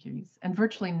Portuguese and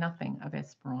virtually nothing of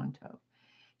Esperanto,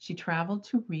 she traveled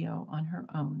to Rio on her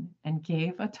own and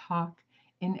gave a talk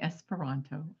in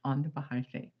Esperanto on the Baha'i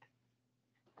faith.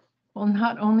 Well,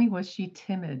 not only was she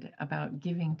timid about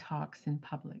giving talks in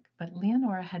public, but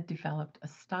Leonora had developed a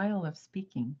style of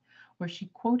speaking where she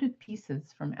quoted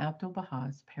pieces from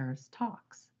Abdu'l-Bahá's Paris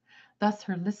talks. Thus,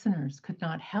 her listeners could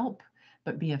not help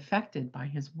but be affected by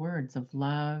his words of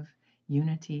love,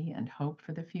 unity, and hope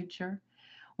for the future.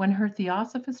 When her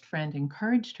theosophist friend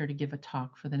encouraged her to give a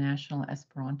talk for the National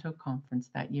Esperanto Conference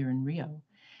that year in Rio,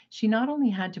 she not only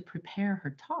had to prepare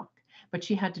her talk, but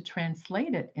she had to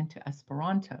translate it into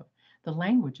Esperanto, the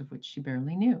language of which she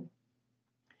barely knew.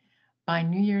 By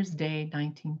New Year's Day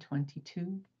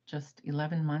 1922, just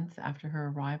 11 months after her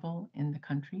arrival in the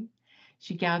country,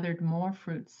 she gathered more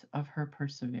fruits of her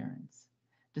perseverance.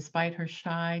 Despite her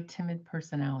shy, timid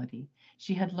personality,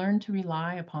 she had learned to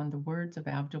rely upon the words of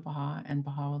Abdu'l-Bahá and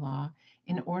Baha'u'lláh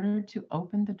in order to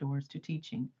open the doors to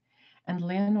teaching. And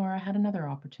Leonora had another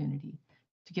opportunity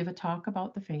to give a talk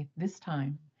about the faith, this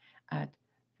time at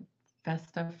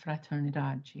Festa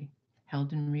Fraternidade,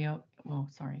 held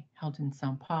in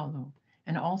Sao Paulo,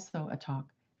 and also a talk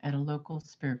at a local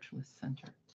spiritualist center.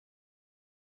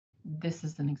 This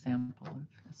is an example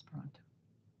of Esperanto.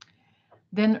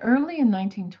 Then early in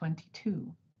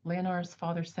 1922, Leonora's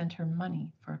father sent her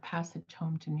money for a passage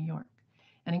home to New York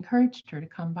and encouraged her to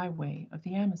come by way of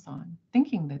the Amazon,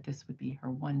 thinking that this would be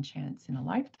her one chance in a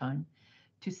lifetime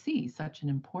to see such an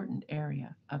important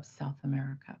area of South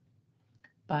America.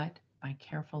 But by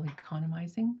careful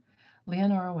economizing,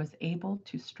 Leonora was able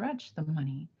to stretch the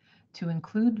money to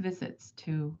include visits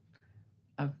to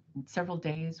several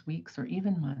days, weeks, or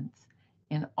even months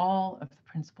in all of the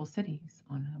principal cities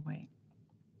on the way.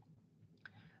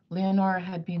 Leonora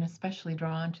had been especially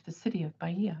drawn to the city of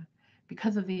Bahia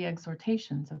because of the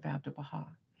exhortations of Abdu'l-Bahá,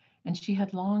 and she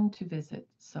had longed to visit.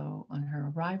 So on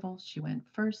her arrival, she went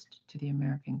first to the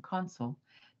American consul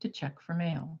to check for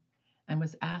mail and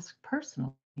was asked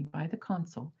personally by the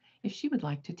consul if she would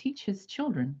like to teach his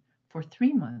children for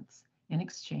 3 months in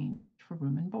exchange for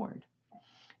room and board.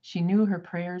 She knew her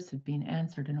prayers had been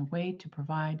answered in a way to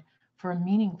provide for a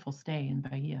meaningful stay in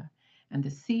Bahia, and the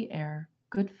sea air,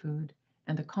 good food,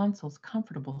 and the consul's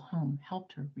comfortable home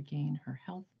helped her regain her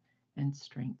health and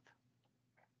strength.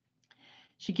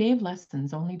 She gave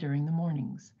lessons only during the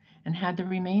mornings and had the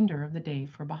remainder of the day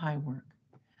for Baha'i work.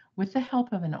 With the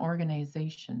help of an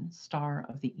organization, Star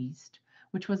of the East,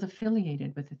 which was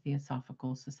affiliated with the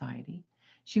Theosophical Society,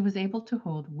 she was able to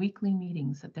hold weekly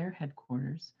meetings at their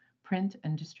headquarters, print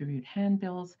and distribute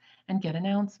handbills, and get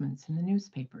announcements in the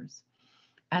newspapers.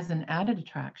 As an added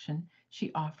attraction,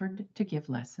 she offered to give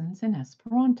lessons in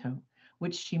Esperanto,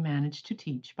 which she managed to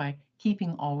teach by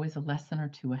keeping always a lesson or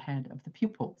two ahead of the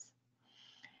pupils.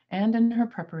 And in her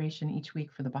preparation each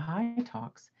week for the Baha'i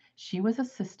talks, she was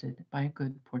assisted by a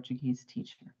good Portuguese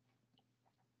teacher.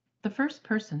 The first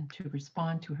person to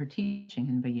respond to her teaching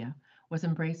in Bahia was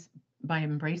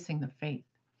embracing the faith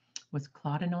was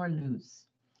Claudenor Luz,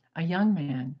 a young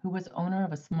man who was owner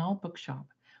of a small bookshop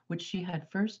which she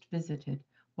had first visited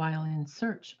while in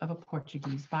search of a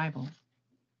Portuguese Bible.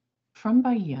 From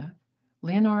Bahia,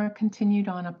 Leonora continued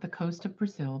on up the coast of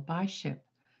Brazil by ship,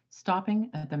 stopping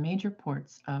at the major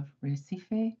ports of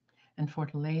Recife and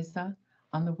Fortaleza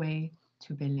on the way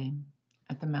to Belém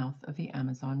at the mouth of the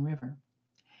Amazon River.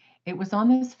 It was on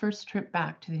this first trip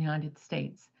back to the United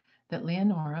States that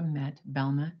Leonora met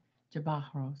Belma de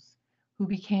Barros, who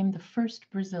became the first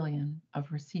Brazilian of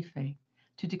Recife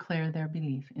to declare their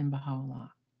belief in Baha'u'lláh.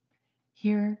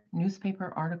 Here,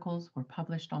 newspaper articles were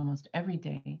published almost every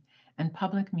day, and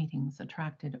public meetings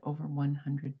attracted over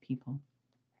 100 people.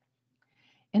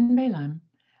 In Belém,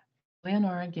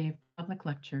 Leonora gave public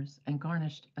lectures and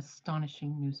garnished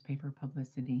astonishing newspaper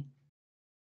publicity.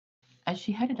 As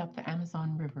she headed up the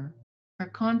Amazon River, her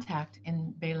contact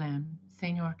in Belém,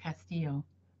 Senor Castillo,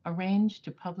 arranged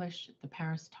to publish the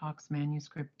Paris Talks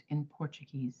manuscript in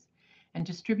Portuguese and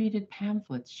distributed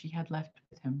pamphlets she had left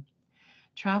with him.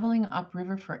 Traveling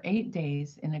upriver for 8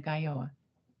 days in a gaiola,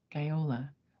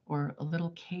 or a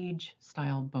little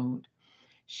cage-style boat,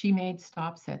 she made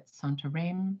stops at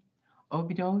Santarém,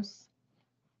 Óbidos,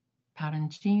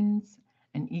 Parintins,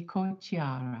 and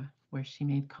Icotiara, where she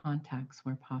made contacts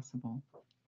where possible.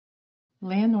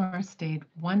 Leonora stayed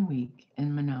 1 week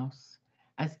in Manaus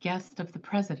as guest of the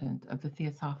president of the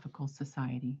Theosophical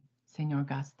Society, Senor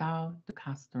Gastão de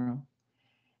Castro,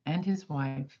 and his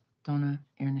wife, Dona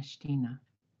Ernestina,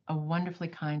 a wonderfully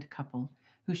kind couple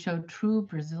who showed true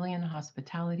Brazilian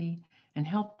hospitality and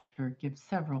helped her give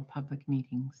several public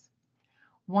meetings.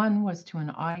 One was to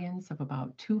an audience of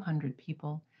about 200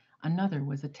 people, another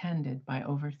was attended by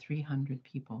over 300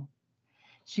 people.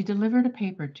 She delivered a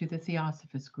paper to the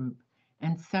Theosophist group,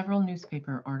 and several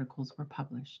newspaper articles were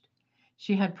published.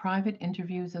 She had private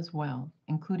interviews as well,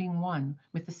 including one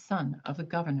with the son of the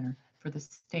governor for the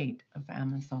state of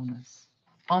Amazonas.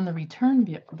 On the return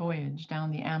voyage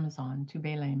down the Amazon to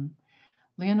Belém,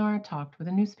 Leonora talked with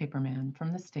a newspaperman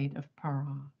from the state of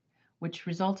Pará, which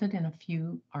resulted in a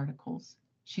few articles.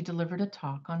 She delivered a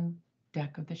talk on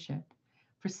deck of the ship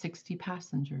for 60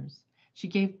 passengers. She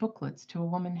gave booklets to a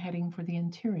woman heading for the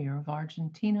interior of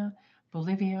Argentina,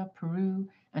 Bolivia, Peru,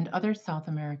 and other South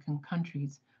American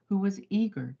countries who was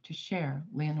eager to share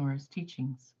Leonora's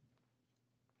teachings.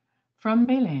 From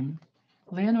Belém,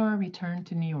 Leonora returned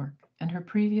to New York and her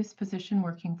previous position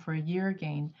working for a year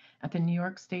again at the New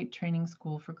York State Training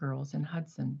School for Girls in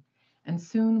Hudson, and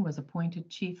soon was appointed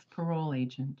chief parole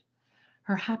agent.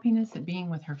 Her happiness at being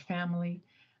with her family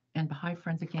and Baha'i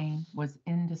friends again was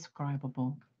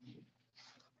indescribable.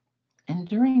 And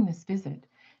during this visit,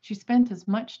 she spent as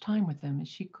much time with them as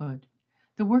she could.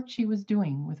 The work she was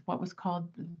doing with what was called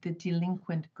the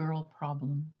delinquent girl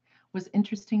problem was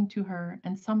interesting to her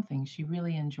and something she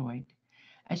really enjoyed.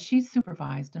 As she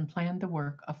supervised and planned the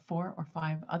work of 4 or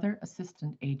 5 other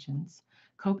assistant agents,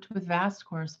 coped with vast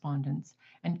correspondence,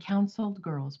 and counseled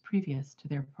girls previous to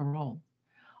their parole.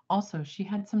 Also, she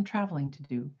had some traveling to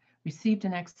do, received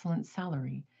an excellent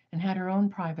salary, and had her own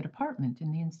private apartment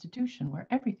in the institution where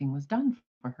everything was done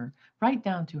for her, right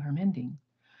down to her mending.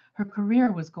 Her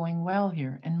career was going well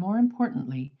here, and more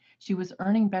importantly, she was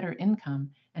earning better income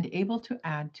and able to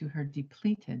add to her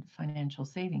depleted financial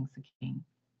savings again.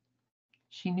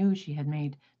 She knew she had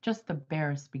made just the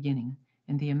barest beginning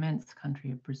in the immense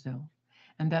country of Brazil,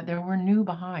 and that there were new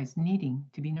Baha'is needing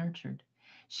to be nurtured.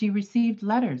 She received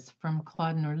letters from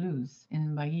Claude Norluz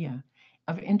in Bahia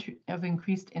of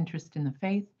increased interest in the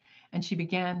faith, and she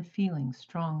began feeling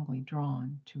strongly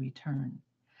drawn to return.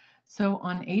 So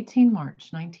on 18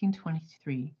 March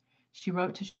 1923, she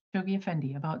wrote to Shoghi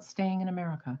Effendi about staying in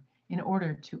America in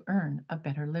order to earn a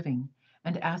better living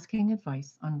and asking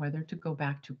advice on whether to go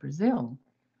back to Brazil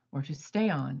or to stay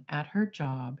on at her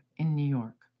job in New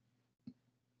York.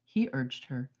 He urged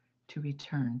her to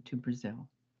return to Brazil.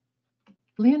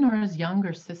 Leonora's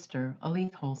younger sister,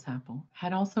 Alith Holsapple,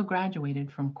 had also graduated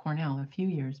from Cornell a few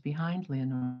years behind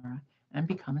Leonora and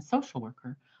become a social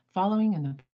worker, following in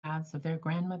the paths of their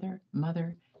grandmother,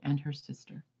 mother, and her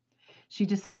sister. She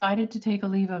decided to take a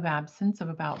leave of absence of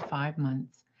about 5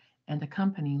 months and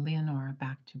accompany Leonora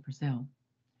back to Brazil.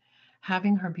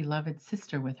 Having her beloved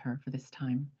sister with her for this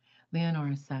time,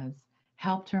 Leonora says,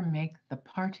 helped her make the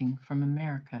parting from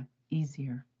America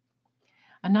easier.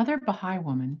 Another Baha'i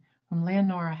woman whom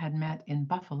Leonora had met in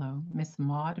Buffalo, Miss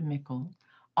Maud Mickle,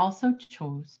 also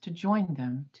chose to join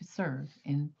them to serve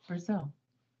in Brazil.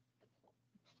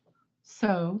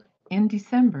 So, in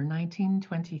December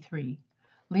 1923,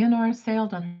 Leonora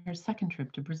sailed on her second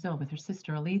trip to Brazil with her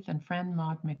sister Alith and friend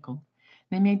Maud Mickle.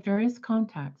 They made various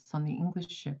contacts on the English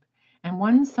ship, and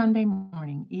one Sunday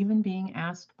morning, even being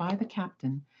asked by the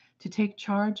captain to take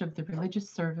charge of the religious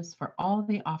service for all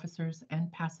the officers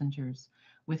and passengers,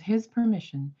 with his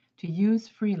permission to use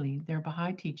freely their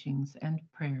Baha'i teachings and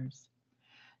prayers.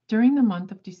 During the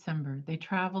month of December, they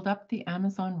traveled up the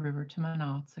Amazon River to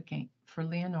Manaus again for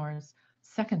Leonora's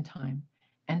second time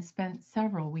and spent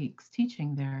several weeks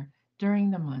teaching there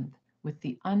during the month with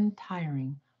the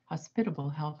untiring, hospitable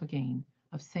help again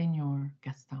of Senor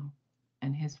Gastão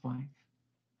and his wife.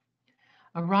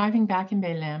 Arriving back in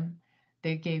Belém,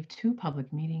 they gave two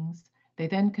public meetings. They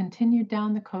then continued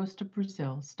down the coast of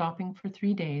Brazil, stopping for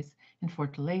 3 days in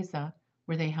Fortaleza,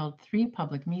 where they held three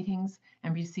public meetings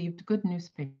and received good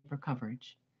newspaper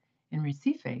coverage. In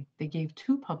Recife, they gave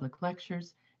two public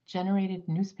lectures, generated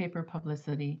newspaper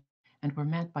publicity, and were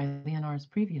met by Leonora's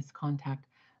previous contact,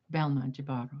 Belma de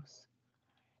Barros.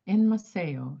 In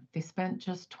Maceo, they spent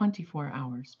just 24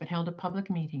 hours, but held a public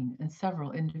meeting and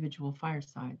several individual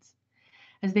firesides.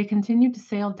 As they continued to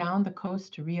sail down the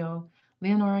coast to Rio,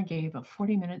 Leonora gave a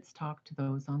 40 minutes talk to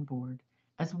those on board,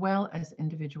 as well as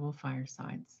individual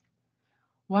firesides.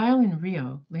 While in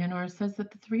Rio, Leonora says that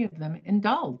the three of them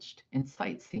indulged in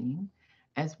sightseeing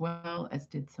as well as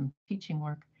did some teaching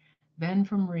work. Then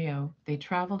from Rio, they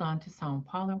traveled on to Sao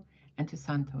Paulo and to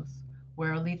Santos,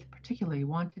 where Elith particularly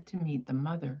wanted to meet the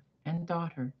mother and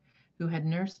daughter who had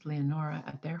nursed Leonora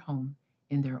at their home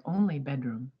in their only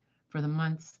bedroom for the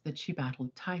months that she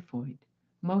battled typhoid,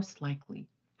 most likely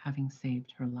having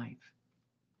saved her life.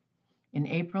 In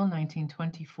April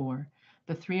 1924,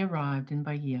 the three arrived in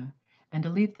Bahia, and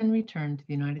Elith then returned to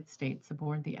the United States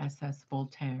aboard the SS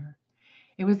Voltaire.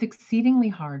 It was exceedingly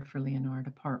hard for Leonora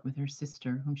to part with her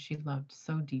sister, whom she loved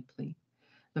so deeply.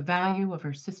 The value of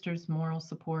her sister's moral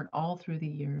support all through the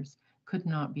years could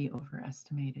not be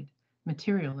overestimated.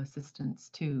 Material assistance,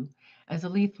 too, as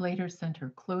Elith later sent her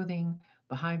clothing,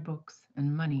 Baha'i books,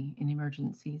 and money in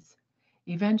emergencies.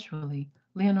 Eventually,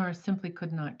 Leonora simply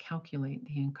could not calculate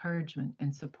the encouragement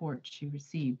and support she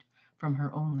received from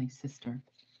her only sister.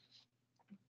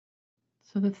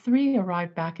 So the three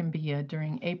arrived back in Bahia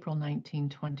during April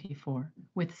 1924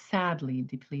 with sadly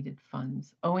depleted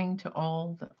funds, owing to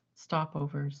all the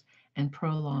stopovers and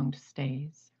prolonged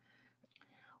stays.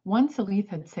 Once Elith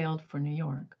had sailed for New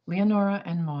York, Leonora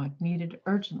and Maud needed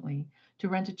urgently to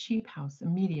rent a cheap house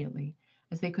immediately,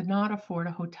 as they could not afford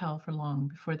a hotel for long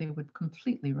before they would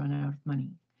completely run out of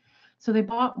money. So they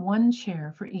bought one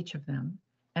chair for each of them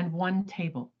and one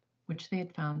table, which they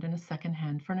had found in a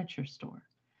second-hand furniture store.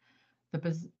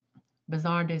 The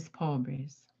Bazar des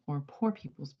Pobres, or Poor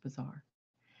People's Bazaar,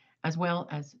 as well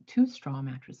as two straw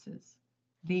mattresses.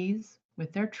 These,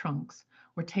 with their trunks,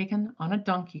 were taken on a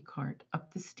donkey cart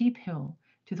up the steep hill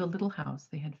to the little house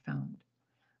they had found.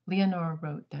 Leonora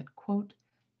wrote that, quote,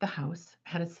 the house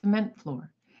had a cement floor,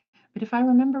 but if I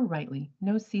remember rightly,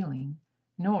 no ceiling,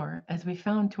 nor, as we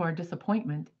found to our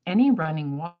disappointment, any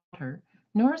running water,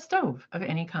 nor a stove of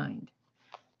any kind.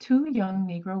 Two young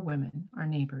Negro women, our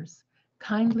neighbors,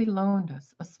 kindly loaned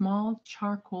us a small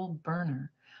charcoal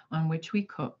burner on which we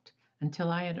cooked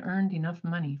until I had earned enough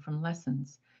money from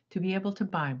lessons to be able to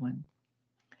buy one.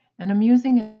 An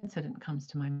amusing incident comes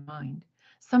to my mind.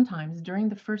 Sometimes during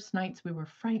the first nights we were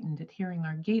frightened at hearing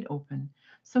our gate open,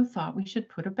 so thought we should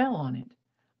put a bell on it.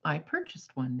 I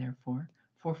purchased one, therefore,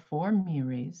 for 4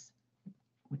 mires,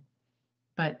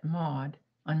 but Maud,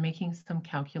 on making some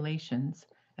calculations,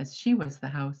 as she was the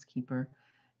housekeeper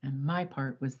and my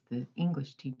part was the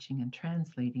English teaching and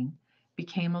translating,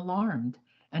 became alarmed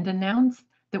and announced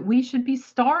that we should be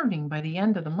starving by the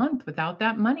end of the month without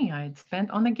that money I had spent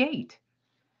on the gate.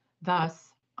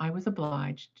 Thus, I was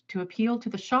obliged to appeal to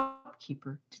the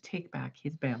shopkeeper to take back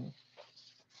his bell.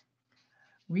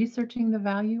 Researching the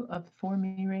value of 4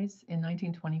 mires in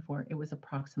 1924, it was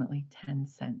approximately 10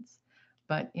 cents.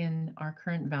 But in our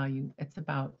current value, it's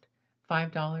about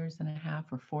 $5 and a half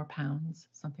or £4,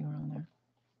 something around there.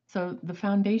 So the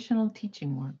foundational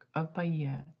teaching work of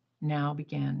Bahia now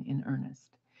began in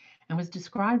earnest and was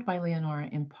described by Leonora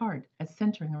in part as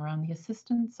centering around the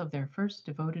assistance of their first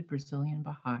devoted Brazilian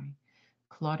Baha'i,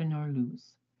 Claudinor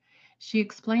Luz. She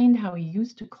explained how he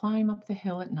used to climb up the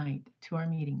hill at night to our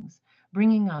meetings,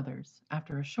 bringing others.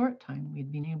 After a short time, we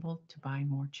had been able to buy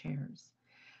more chairs.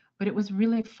 But it was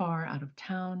really far out of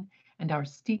town, and our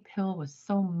steep hill was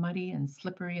so muddy and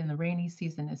slippery in the rainy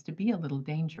season as to be a little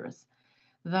dangerous.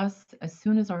 Thus, as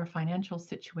soon as our financial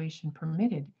situation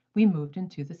permitted, we moved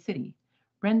into the city,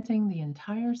 renting the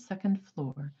entire second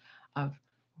floor of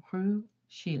Rue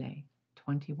Chile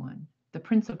 21, the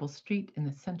principal street in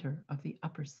the center of the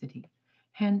upper city,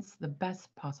 hence the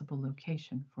best possible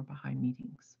location for Baha'i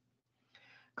meetings.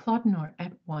 Claudenor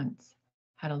at once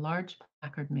had a large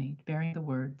placard made bearing the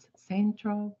words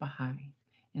Centro Baha'i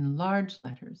in large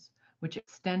letters, which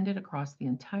extended across the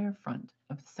entire front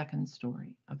of the second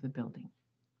story of the building.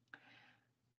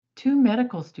 Two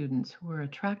medical students who were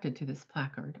attracted to this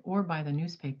placard or by the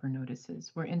newspaper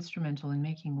notices were instrumental in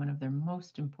making one of their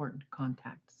most important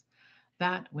contacts,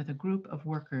 that with a group of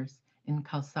workers in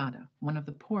Calzada, one of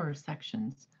the poorer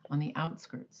sections on the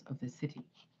outskirts of the city.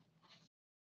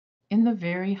 In the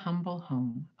very humble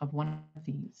home of one of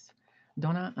these,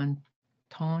 Dona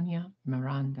Tonya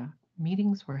Miranda,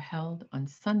 meetings were held on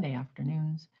Sunday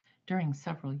afternoons during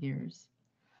several years.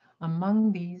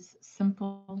 Among these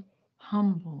simple,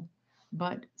 humble,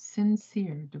 but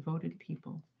sincere, devoted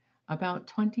people, about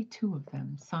 22 of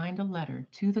them signed a letter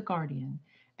to the Guardian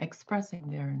expressing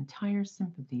their entire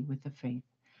sympathy with the faith,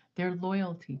 their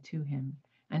loyalty to him,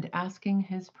 and asking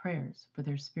his prayers for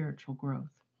their spiritual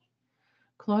growth.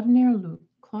 Claudenor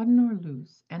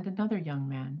Luce and another young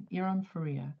man, Iram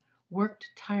Faria, worked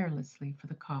tirelessly for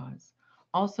the cause,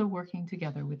 also working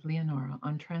together with Leonora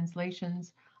on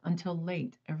translations until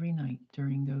late every night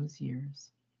during those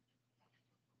years.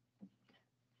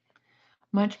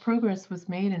 Much progress was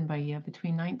made in Bahia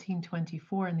between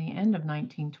 1924 and the end of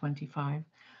 1925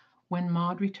 when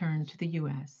Maud returned to the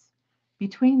US.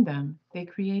 Between them, they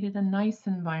created a nice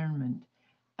environment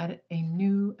at a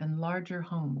new and larger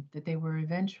home that they were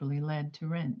eventually led to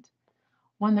rent,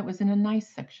 one that was in a nice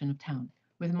section of town,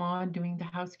 with Maud doing the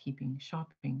housekeeping,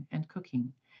 shopping, and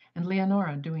cooking, and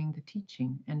Leonora doing the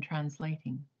teaching and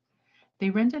translating. They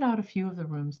rented out a few of the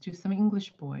rooms to some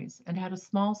English boys and had a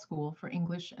small school for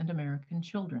English and American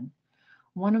children.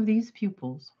 One of these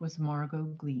pupils was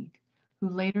Margot Gleig, who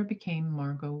later became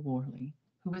Margot Worley,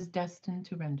 who was destined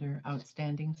to render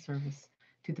outstanding service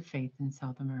to the faith in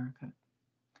South America.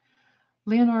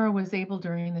 Leonora was able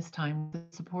during this time,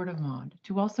 with the support of Maud,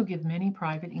 to also give many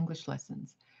private English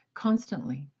lessons,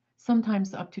 constantly,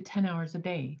 sometimes up to 10 hours a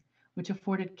day, which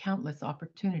afforded countless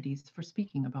opportunities for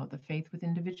speaking about the faith with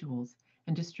individuals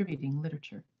and distributing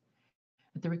literature.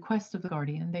 At the request of the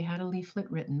Guardian, they had a leaflet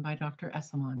written by Dr.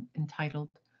 Esselman entitled,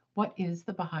 "What is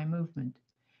the Baha'i Movement?"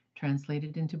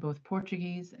 translated into both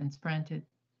Portuguese and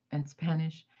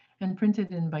Spanish, and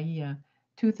printed in Bahia,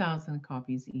 2,000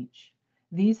 copies each.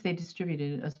 These they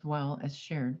distributed as well as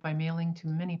shared by mailing to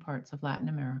many parts of Latin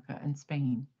America and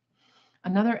Spain.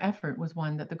 Another effort was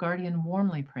one that the Guardian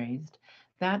warmly praised,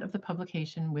 that of the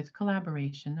publication with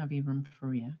collaboration of Ibram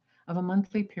Faria of a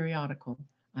monthly periodical,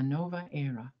 A Nova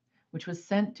Era, which was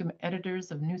sent to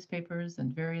editors of newspapers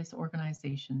and various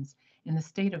organizations in the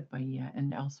state of Bahia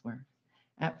and elsewhere.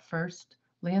 At first,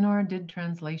 Leonora did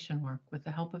translation work with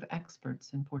the help of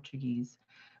experts in Portuguese,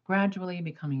 gradually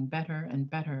becoming better and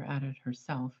better at it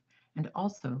herself, and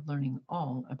also learning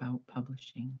all about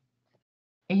publishing.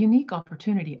 A unique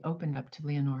opportunity opened up to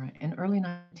Leonora in early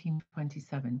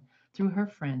 1927 through her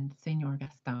friend Senor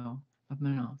Gastão of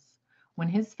Manaus, when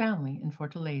his family in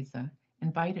Fortaleza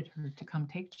invited her to come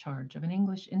take charge of an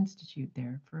English institute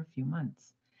there for a few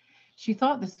months. She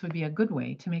thought this would be a good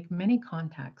way to make many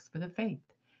contacts for the faith,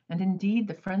 and indeed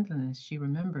the friendliness she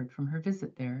remembered from her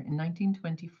visit there in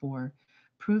 1924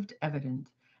 proved evident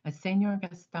as Senor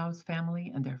Gastão's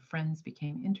family and their friends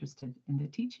became interested in the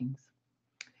teachings.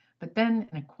 But then,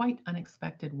 in a quite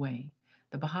unexpected way,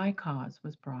 the Baha'i cause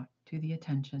was brought to the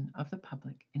attention of the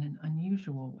public in an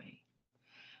unusual way.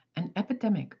 An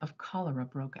epidemic of cholera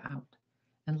broke out,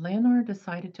 and Leonora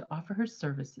decided to offer her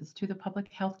services to the public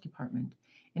health department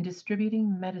in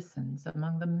distributing medicines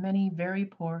among the many very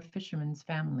poor fishermen's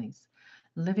families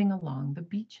living along the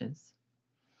beaches.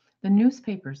 The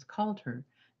newspapers called her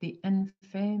the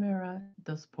enfermera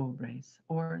dos pobres,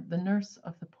 or the nurse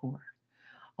of the poor,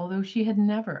 although she had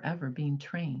never ever been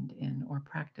trained in or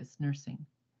practiced nursing.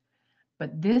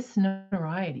 But this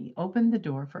notoriety opened the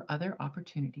door for other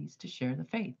opportunities to share the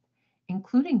faith,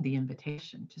 including the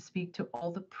invitation to speak to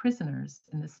all the prisoners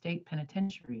in the state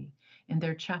penitentiary in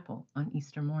their chapel on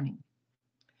Easter morning.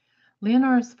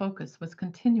 Leonora's focus was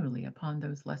continually upon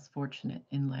those less fortunate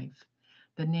in life,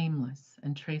 the nameless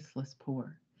and traceless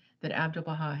poor that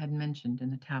Abdu'l-Baha had mentioned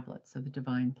in the tablets of the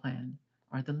Divine Plan,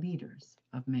 are the leaders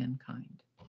of mankind.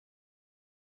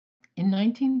 In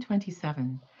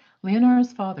 1927,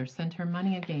 Leonora's father sent her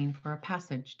money again for a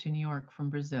passage to New York from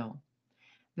Brazil.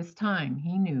 This time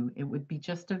he knew it would be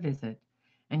just a visit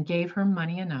and gave her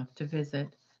money enough to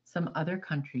visit some other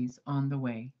countries on the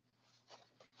way.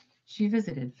 She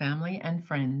visited family and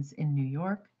friends in New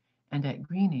York and at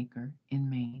Greenacre in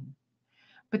Maine.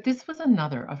 But this was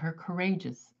another of her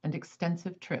courageous and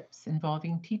extensive trips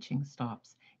involving teaching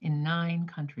stops in 9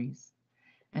 countries.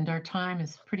 And our time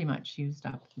is pretty much used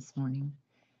up this morning.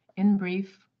 In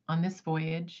brief, on this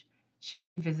voyage, she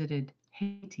visited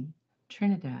Haiti,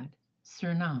 Trinidad,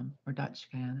 Suriname, or Dutch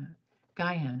Guyana,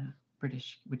 Guyana,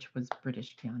 which was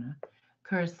British Guiana,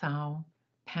 Curacao,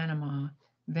 Panama,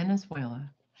 Venezuela,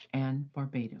 and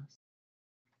Barbados.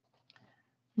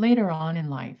 Later on in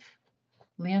life,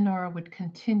 Leonora would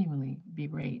continually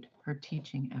berate her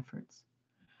teaching efforts.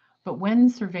 But when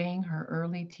surveying her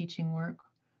early teaching work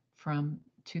from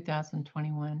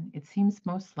 2021, it seems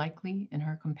most likely in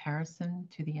her comparison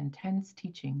to the intense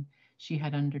teaching she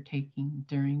had undertaken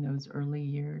during those early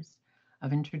years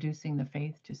of introducing the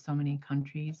faith to so many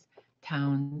countries,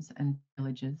 towns, and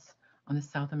villages on the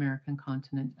South American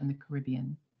continent and the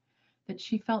Caribbean, that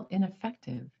she felt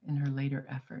ineffective in her later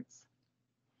efforts.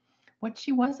 What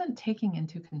she wasn't taking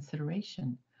into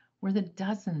consideration were the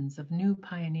dozens of new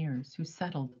pioneers who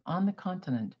settled on the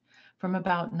continent from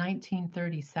about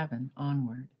 1937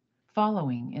 onward,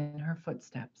 following in her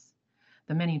footsteps.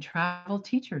 The many travel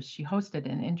teachers she hosted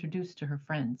and introduced to her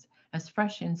friends as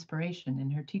fresh inspiration in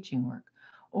her teaching work,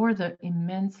 or the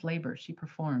immense labor she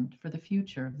performed for the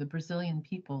future of the Brazilian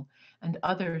people and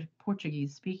other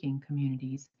Portuguese speaking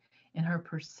communities in her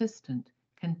persistent,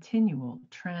 continual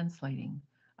translating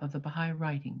of the Baha'i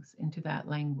writings into that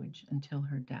language until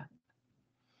her death.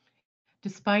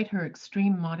 Despite her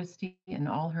extreme modesty in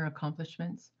all her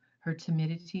accomplishments, her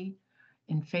timidity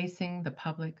in facing the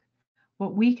public,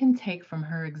 what we can take from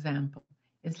her example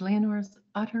is Leonora's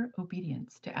utter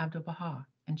obedience to Abdu'l-Baha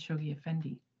and Shoghi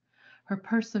Effendi, her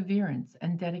perseverance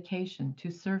and dedication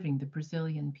to serving the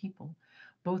Brazilian people,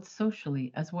 both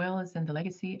socially as well as in the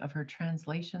legacy of her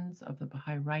translations of the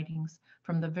Baha'i writings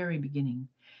from the very beginning,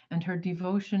 and her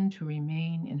devotion to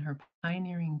remain in her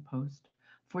pioneering post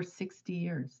for 60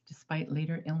 years, despite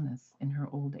later illness in her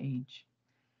old age.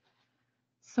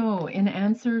 So, in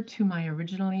answer to my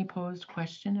originally posed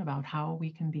question about how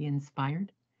we can be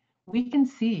inspired, we can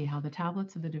see how the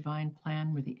tablets of the divine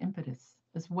plan were the impetus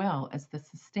as well as the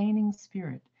sustaining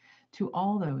spirit to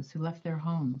all those who left their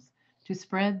homes to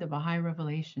spread the Baha'i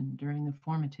revelation during the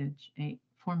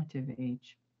formative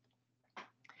age.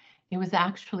 It was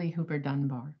actually Hubert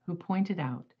Dunbar who pointed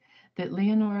out that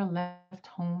Leonora left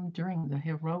home during the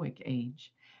heroic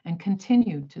age and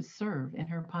continued to serve in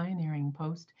her pioneering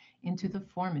post into the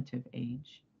formative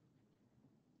age.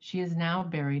 She is now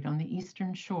buried on the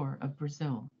eastern shore of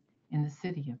Brazil in the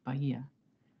city of Bahia,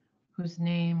 whose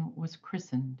name was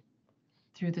christened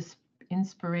through the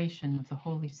inspiration of the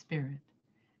Holy Spirit,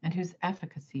 and whose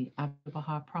efficacy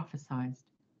Abdu'l-Baha prophesied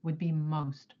would be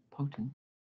most potent.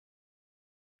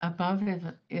 Above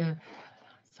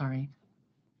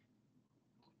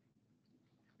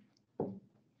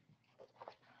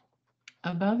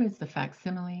Above is the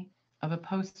facsimile of a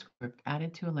postscript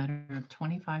added to a letter of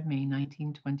 25 May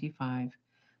 1925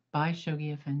 by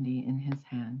Shoghi Effendi in his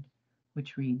hand,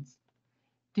 which reads,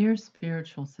 "Dear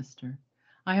spiritual sister,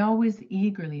 I always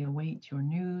eagerly await your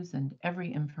news and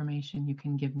every information you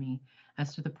can give me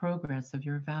as to the progress of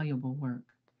your valuable work.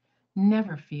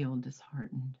 Never feel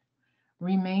disheartened.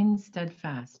 Remain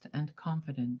steadfast and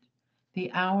confident.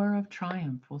 The hour of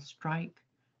triumph will strike,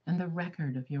 and the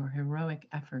record of your heroic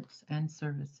efforts and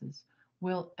services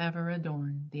will ever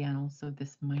adorn the annals of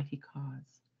this mighty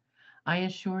cause. I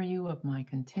assure you of my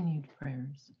continued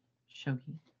prayers,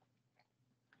 Shoghi."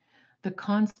 The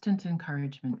constant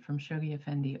encouragement from Shoghi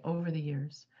Effendi over the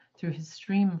years through his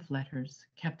stream of letters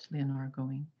kept Leonora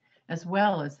going, as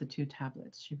well as the 2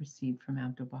 tablets she received from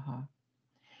Abdu'l-Baha.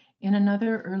 In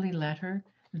another early letter,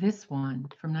 this one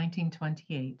from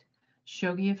 1928,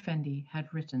 Shoghi Effendi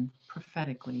had written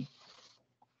prophetically,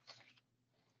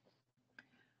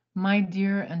 "My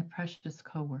dear and precious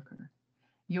co-worker,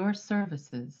 your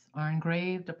services are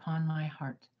engraved upon my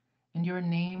heart, and your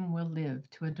name will live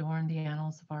to adorn the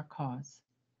annals of our cause.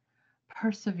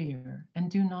 Persevere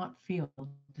and do not feel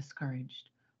discouraged,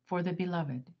 for the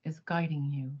Beloved is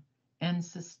guiding you and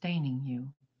sustaining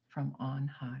you from on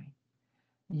high.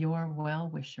 Your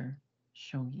well-wisher,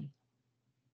 Shoghi."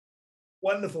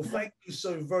 Wonderful. Thank you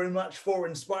so very much for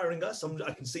inspiring us.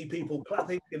 I can see people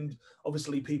clapping and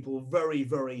obviously people very,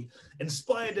 very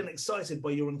inspired and excited by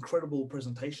your incredible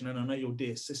presentation. And I know your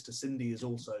dear sister Cindy is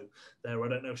also there. I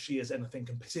don't know if she has anything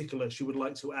in particular she would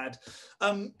like to add.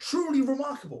 Truly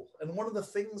remarkable. And one of the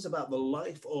things about the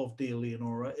life of dear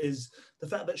Leonora is the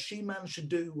fact that she managed to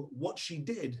do what she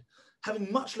did,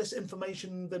 having much less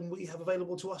information than we have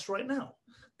available to us right now.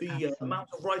 The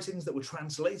amount of writings that were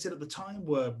translated at the time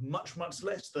were much, much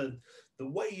less. The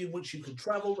way in which you could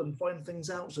travel and find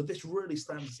things out. So this really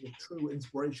stands as a true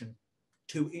inspiration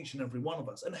to each and every one of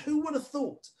us. And who would have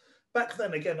thought? Back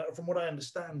then, again, from what I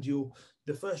understand,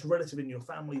 the first relative in your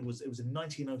family it was in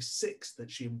 1906 that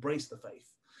she embraced the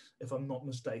faith, if I'm not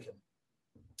mistaken.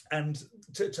 And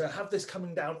to have this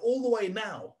coming down all the way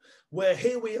now, where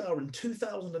here we are in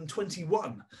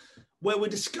 2021, where we're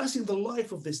discussing the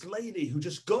life of this lady who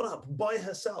just got up by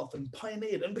herself and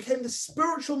pioneered and became the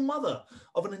spiritual mother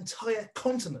of an entire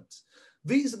continent.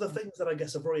 These are the things that I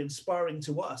guess are very inspiring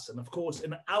to us. And of course,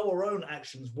 in our own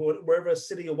actions, wherever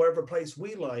city or wherever place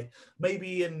we lie,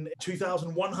 maybe in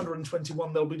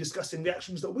 2121, they'll be discussing the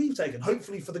actions that we've taken,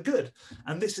 hopefully for the good.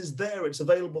 And this is there, it's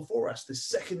available for us. This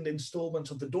second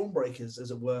installment of the Dawnbreakers, as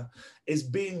it were, is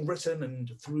being written,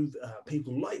 and through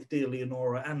people like dear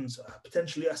Leonora and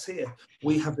potentially us here,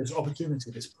 we have this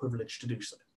opportunity, this privilege to do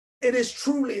so. It is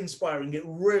truly inspiring, it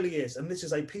really is. And this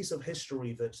is a piece of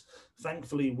history that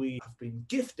thankfully we have been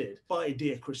gifted by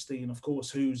dear Christine, of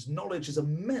course, whose knowledge is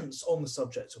immense on the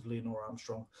subject of Leonora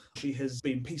Armstrong. She has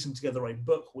been piecing together a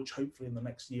book, which hopefully in the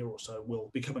next year or so will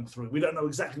be coming through. We don't know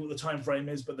exactly what the time frame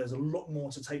is, but there's a lot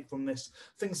more to take from this,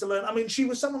 things to learn. I mean, she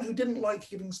was someone who didn't like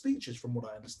giving speeches, from what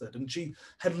I understood, and she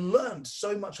had learned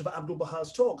so much of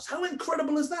Abdu'l-Baha's talks. How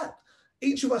incredible is that?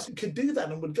 Each of us could do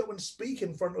that and would go and speak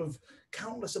in front of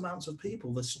countless amounts of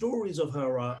people. The stories of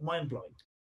her are mind-blowing.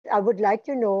 I would like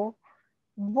to know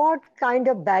what kind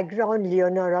of background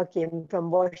Leonora came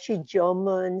from. Was she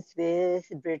German,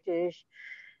 Swiss, British?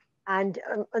 And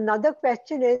another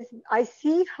question is, I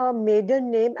see her maiden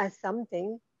name as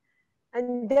something,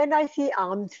 and then I see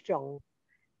Armstrong.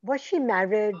 Was she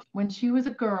married? When she was a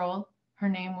girl, her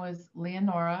name was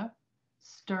Leonora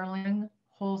Sterling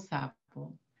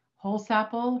Holsapple.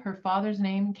 Holsapple, her father's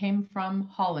name, came from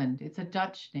Holland. It's a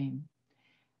Dutch name.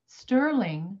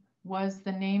 Sterling was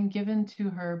the name given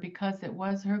to her because it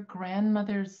was her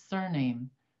grandmother's surname,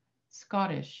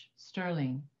 Scottish,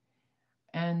 Sterling.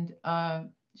 And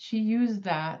she used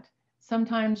that.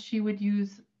 Sometimes she would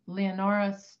use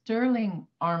Leonora Sterling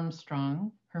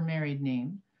Armstrong, her married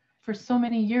name. For so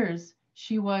many years,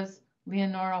 she was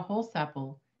Leonora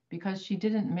Holsapple because she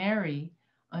didn't marry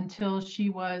until she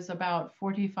was about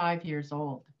 45 years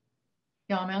old.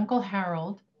 Yeah, my Uncle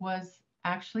Harold was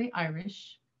actually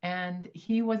Irish, and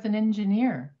he was an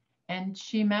engineer, and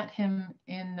she met him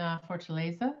in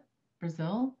Fortaleza,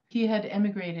 Brazil. He had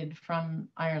emigrated from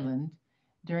Ireland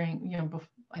during,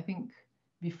 I think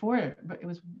before, but it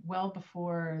was well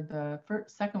before the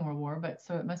Second World War, but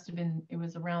so it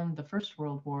was around the First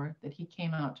World War that he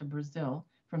came out to Brazil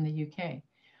from the UK.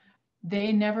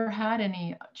 They never had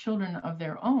any children of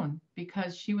their own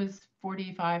because she was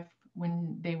 45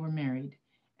 when they were married.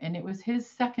 And it was his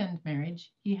second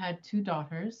marriage. He had 2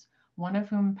 daughters, one of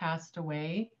whom passed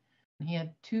away. He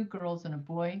had 2 girls and a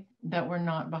boy that were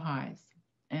not Baha'is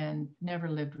and never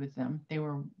lived with them. They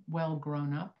were well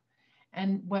grown up.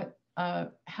 And what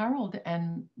Harold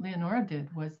and Leonora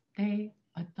did was they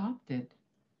adopted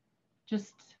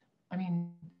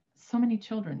so many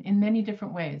children in many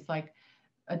different ways, like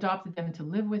adopted them to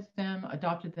live with them,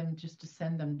 adopted them just to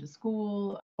send them to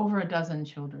school, over a dozen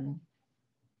children.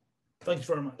 Thank you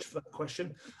very much for that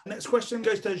question. Next question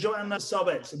goes to Joanna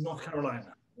Sabetz in North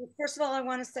Carolina. First of all, I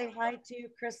want to say hi to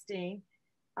Christine.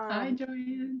 Hi,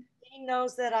 Joanne. She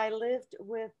knows that I lived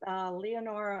with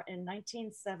Leonora in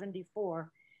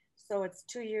 1974. So it's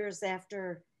 2 years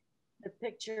after the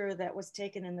picture that was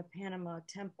taken in the Panama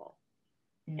Temple.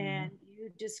 And you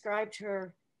described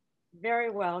her very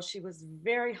well. She was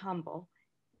very humble.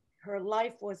 Her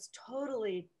life was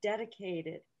totally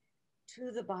dedicated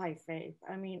to the Baha'i faith.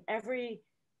 I mean, every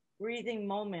breathing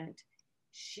moment,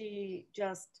 she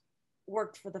just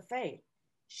worked for the faith.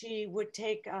 She would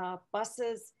take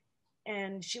buses,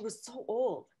 and she was so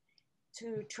old,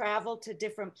 to travel to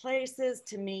different places,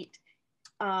 to meet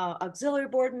auxiliary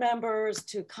board members,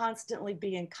 to constantly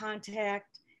be in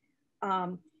contact.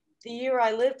 The year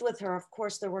I lived with her, of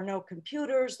course, there were no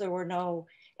computers,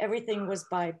 everything was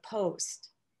by post.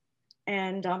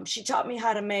 And she taught me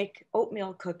how to make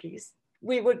oatmeal cookies.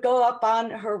 We would go up on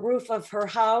her roof of her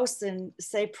house and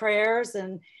say prayers.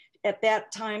 And at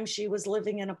that time, she was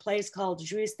living in a place called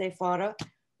Juiz de Fora,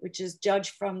 which is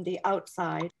judged from the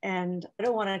outside. And I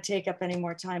don't want to take up any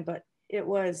more time, but it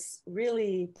was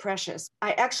really precious.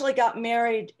 I actually got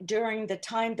married during the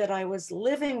time that I was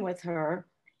living with her,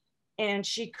 and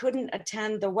she couldn't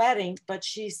attend the wedding, but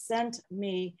she sent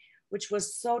me, which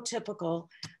was so typical,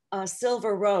 a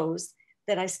silver rose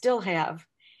that I still have,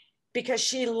 because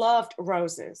she loved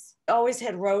roses, always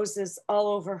had roses all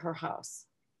over her house.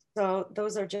 So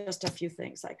those are just a few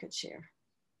things I could share.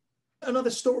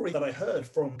 Another story that I heard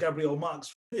from Gabrielle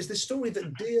Marks is this story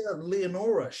that dear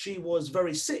Leonora, she was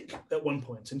very sick at one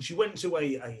point, and she went to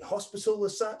a hospital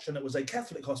as such, and it was a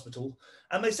Catholic hospital.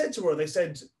 And they said to her,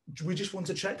 we just want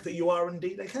to check that you are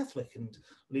indeed a Catholic. And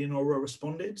Leonora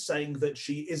responded saying that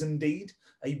she is indeed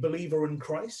a believer in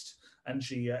Christ, and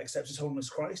she accepts His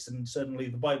Holiness Christ, and certainly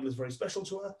the Bible is very special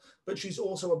to her, but she's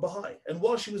also a Baha'i. And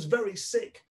while she was very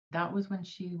sick, that was when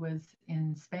she was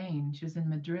in Spain. She was in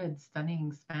Madrid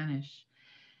studying Spanish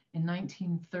in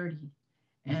 1930.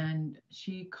 and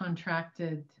she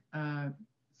contracted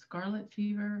scarlet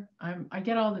fever. I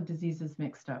get all the diseases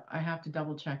mixed up. I have to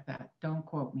double check that. Don't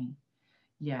quote me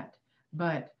yet.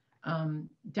 But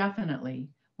definitely,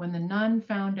 when the nun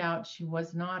found out she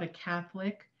was not a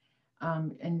Catholic,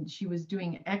 and she was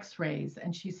doing x-rays,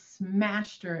 and she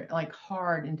smashed her like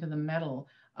hard into the metal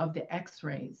of the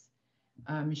x-rays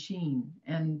machine,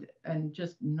 and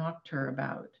just knocked her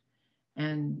about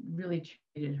and really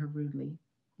treated her rudely.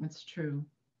 It's true.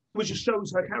 Which just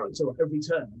shows her character at every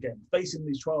turn, again, facing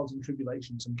these trials and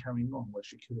tribulations and carrying on where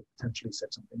she could have potentially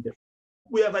said something different.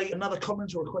 We have another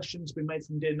comment or a question to be made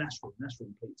from dear Nasrin.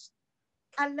 Nasrin, please.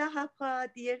 Allah,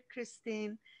 dear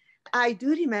Christine, I do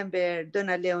remember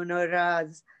Donna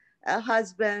Leonora's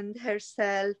husband,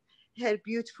 herself, her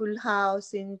beautiful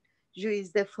house in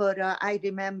Juiz de Fora. I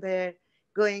remember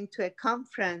going to a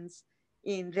conference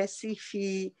in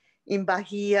Recife, in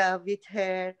Bahia with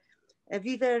her.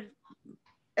 We were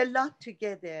a lot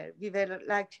together. We were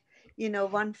like,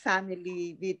 one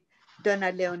family with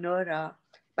Donna Leonora.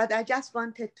 But I just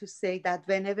wanted to say that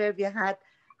whenever we had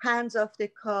hands of the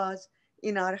cause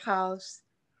in our house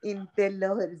in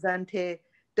Belo Horizonte,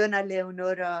 Donna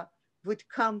Leonora would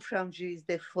come from Juiz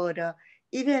de Fora,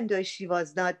 even though she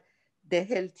was not the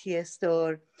healthiest,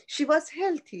 or she was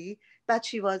healthy, but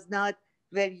she was not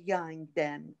very young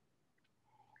then.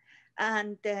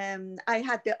 And I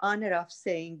had the honor of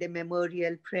saying the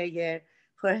memorial prayer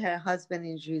for her husband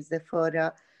in Juiz de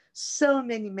Fora. So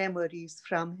many memories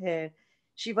from her.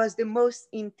 She was the most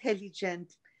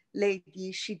intelligent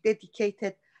lady. She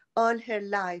dedicated all her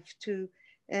life to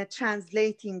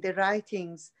translating the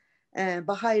writings,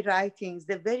 Baha'i writings,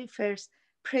 the very first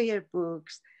prayer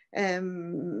books,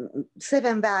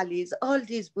 Seven Valleys, all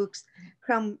these books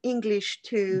from English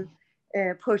to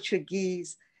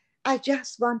Portuguese. I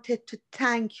just wanted to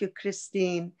thank you,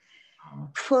 Christine,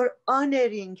 for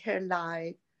honoring her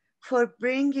life, for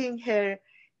bringing her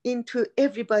into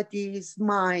everybody's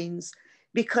minds,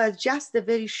 because just the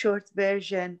very short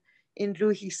version in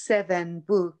Ruhi 7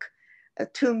 book,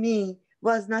 to me,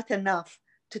 was not enough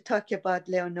to talk about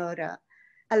Leonora.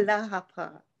 Allah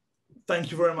Hapa.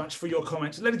 Thank you very much for your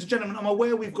comments. Ladies and gentlemen, I'm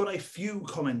aware we've got a few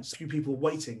comments, a few people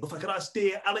waiting. If I could ask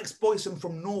dear Alex Boyson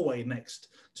from Norway next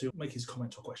to make his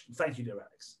comment or question. Thank you, dear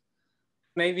Alex.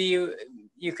 Maybe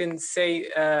you can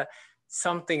say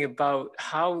something about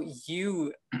how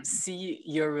you see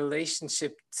your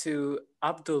relationship to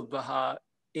Abdul Baha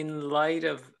in light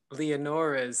of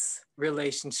Leonora's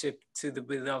relationship to the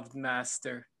beloved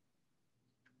master.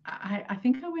 I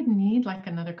think I would need like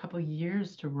another couple of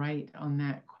years to write on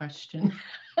that question,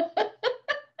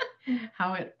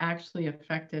 how it actually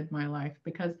affected my life,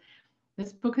 because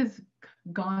this book has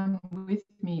gone with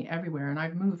me everywhere, and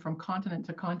I've moved from continent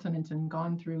to continent and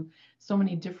gone through so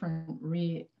many different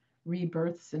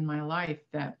rebirths in my life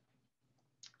that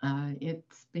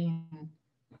it's been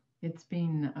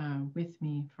with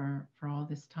me for all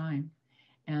this time,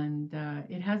 and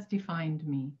it has defined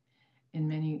me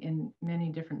in many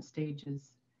different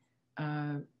stages.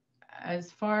 As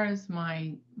far as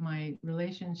my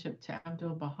relationship to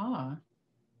Abdul Baha,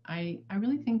 I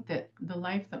really think that the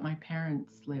life that my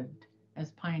parents lived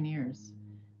as pioneers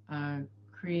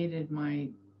created my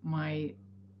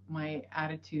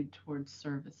attitude towards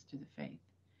service to the faith.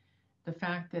 The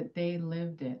fact that they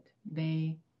lived it,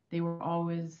 they were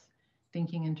always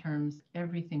thinking in terms,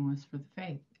 everything was for the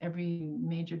faith. Every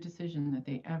major decision that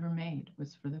they ever made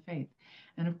was for the faith.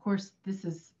 And of course, this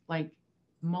is like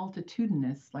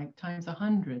multitudinous, like times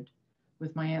 100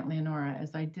 with my Aunt Leonora.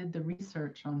 As I did the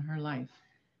research on her life,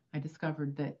 I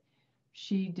discovered that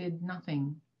she did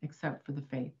nothing except for the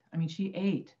faith. I mean, she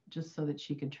ate just so that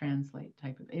she could translate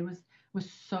it was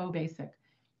so basic.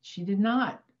 She did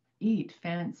not eat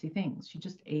fancy things. She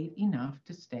just ate enough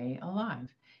to stay alive.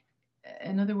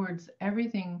 In other words,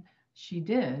 everything she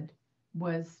did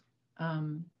was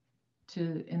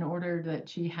in order that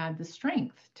she had the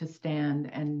strength to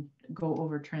stand and go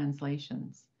over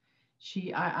translations.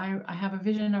 I have a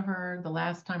vision of her the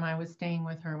last time I was staying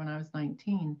with her when I was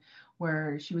 19,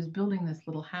 where she was building this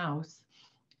little house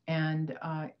and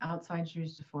outside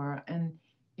Juiz de Fora, and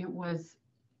it was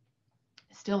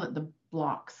still at the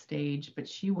block stage, but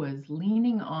she was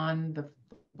leaning on the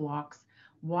blocks,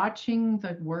 watching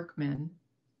the workmen,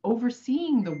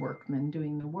 overseeing the workmen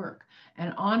doing the work,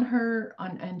 and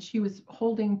and she was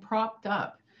holding propped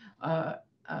up a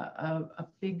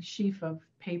big sheaf of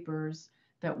papers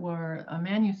that were a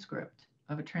manuscript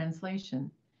of a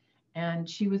translation, and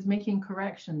she was making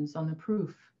corrections on the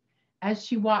proof as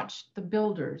she watched the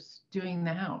builders doing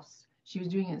the house. She was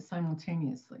doing it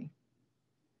simultaneously.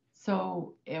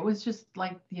 So it was just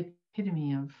like the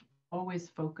epitome always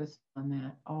focused on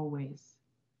that, always.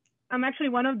 I'm actually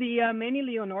one of the many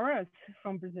Leonoras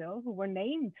from Brazil who were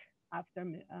named after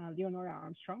Leonora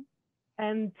Armstrong.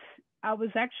 And I was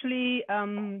actually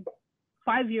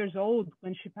 5 years old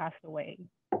when she passed away.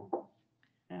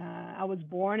 I was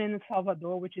born in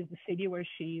Salvador, which is the city where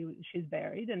she's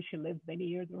buried, and she lived many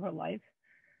years of her life,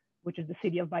 which is the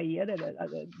city of Bahia that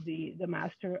the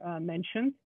master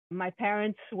mentioned. My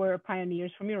parents were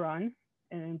pioneers from Iran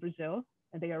in Brazil,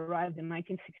 and they arrived in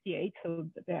 1968. So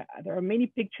there are many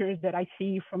pictures that I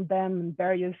see from them in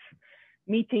various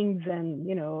meetings and,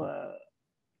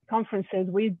 conferences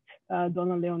with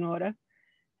Dona Leonora.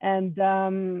 And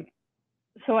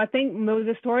so I think there was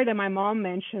a story that my mom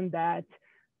mentioned that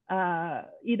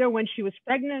either when she was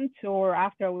pregnant or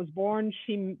after I was born,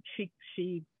 she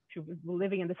was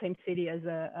living in the same city as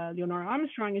Leonora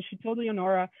Armstrong, and she told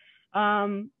Leonora,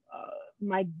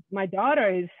 my daughter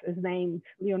is named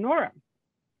Leonora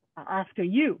after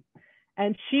you.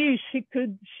 And she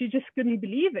just couldn't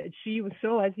believe it. She was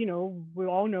so, as you know, we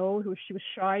all know, she was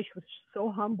shy. She was so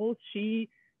humble. She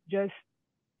just,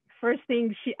 first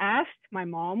thing she asked my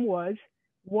mom was,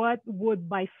 what would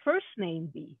my first name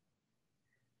be?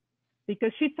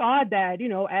 Because she thought that,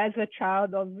 as a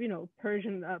child of,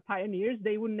 Persian pioneers,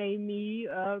 they would name me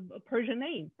a Persian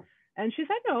name. And she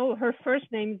said, no, her first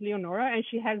name is Leonora, and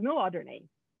she has no other name.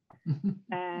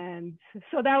 And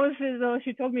so that was,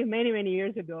 she told me many, many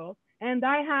years ago. And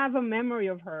I have a memory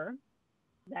of her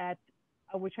that,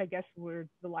 which I guess were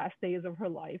the last days of her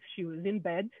life. She was in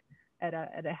bed at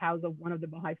a house of one of the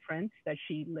Baha'i friends that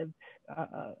she lived,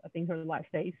 I think, her last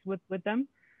days with them.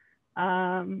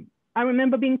 I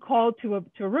remember being called to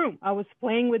a room. I was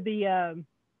playing with the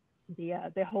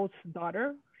host's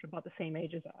daughter, she's about the same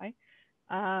age as I.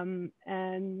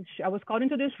 And I was called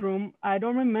into this room. I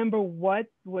don't remember what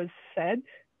was said,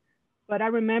 but I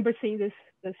remember seeing this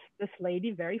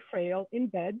lady, very frail, in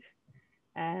bed.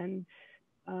 And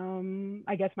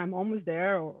I guess my mom was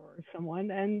there or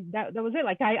someone, and that was it.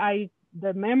 Like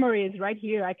the memory is right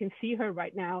here. I can see her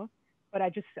right now, but I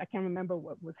can't remember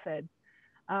what was said.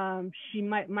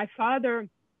 My father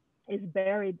is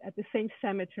buried at the same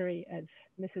cemetery as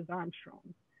Mrs.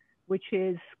 Armstrong, which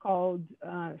is called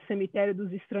Cemitério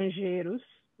dos Estrangeiros,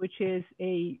 which is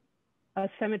a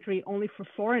cemetery only for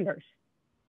foreigners.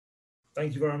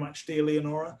 Thank you very much, dear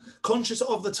Leonora. Conscious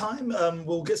of the time,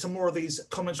 we'll get some more of these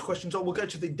comments, questions on. We'll go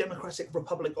to the Democratic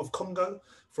Republic of Congo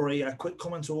for a quick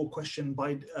comment or question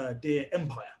by dear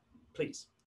Empire, please.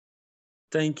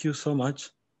 Thank you so much.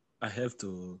 I have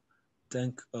to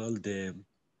thank all the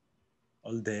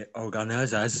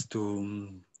organizers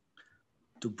to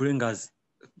bring us,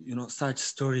 such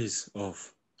stories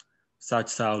of such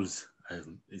souls.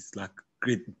 It's like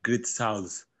great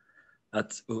souls.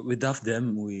 That without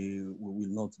them, we will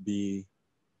not be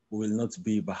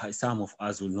Baha'i. Some of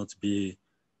us will not be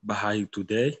Baha'i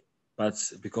today, but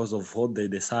because of what they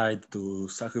decide to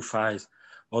sacrifice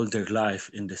all their life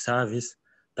in the service,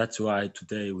 that's why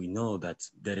today we know that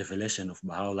the revelation of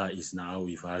Baha'u'lláh is now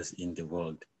with us in the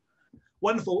world.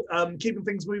 Wonderful. Keeping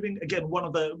things moving. Again, one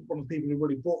of the people who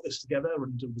really brought this together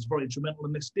and was very instrumental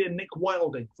in this, dear Nick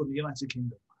Wilding from the United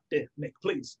Kingdom. Dear Nick,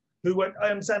 please. Who I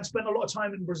understand spent a lot of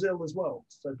time in Brazil as well.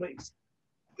 So please.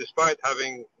 Despite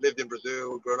having lived in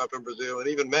Brazil, grown up in Brazil, and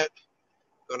even met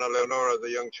Dona Leonora as a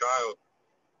young child,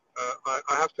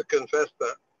 I have to confess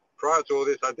that prior to all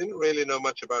this, I didn't really know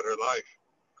much about her life,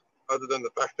 other than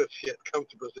the fact that she had come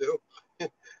to Brazil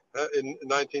in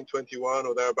 1921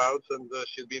 or thereabouts, and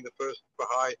she'd been the first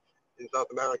Baha'i in South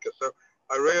America. So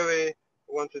I really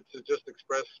wanted to just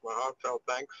express my heartfelt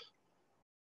thanks.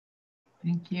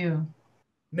 Thank you.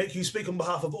 Nick, you speak on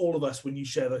behalf of all of us when you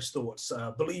share those thoughts.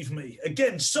 Believe me.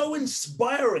 Again, so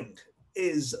inspiring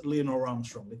is Leonora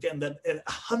Armstrong. Again, that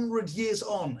 100 years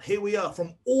on, here we are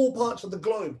from all parts of the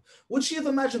globe. Would she have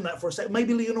imagined that for a second?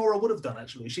 Maybe Leonora would have done,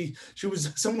 actually. She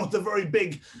was someone with a very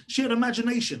big, she had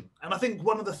imagination. And I think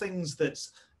one of the things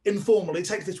that's informally,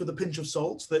 take this with a pinch of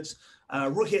salt, that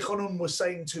Ruhi Khanum was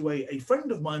saying to a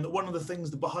friend of mine, that one of the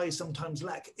things the Baha'is sometimes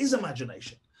lack is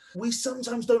imagination. We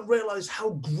sometimes don't realize how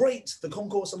great the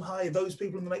concourse and high, those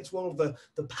people in the next world,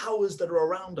 the powers that are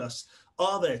around us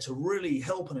are there to really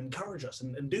help and encourage us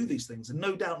and do these things. And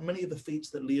no doubt many of the feats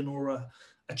that Leonora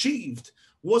achieved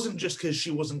wasn't just because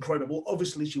she was incredible.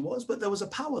 Obviously she was, but there was a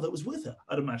power that was with her,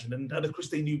 I'd imagine. And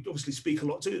Christine, you obviously speak a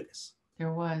lot to this.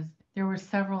 There were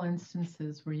several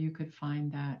instances where you could find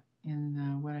that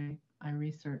in what I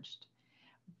researched.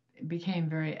 It became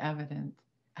very evident.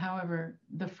 However,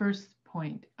 the first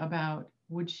point about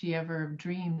would she ever have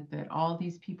dreamed that all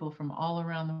these people from all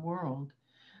around the world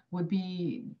would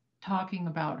be talking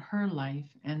about her life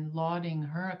and lauding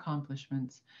her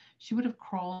accomplishments, she would have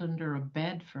crawled under a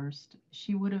bed first.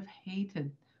 She would have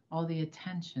hated all the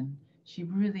attention. She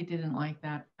really didn't like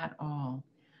that at all.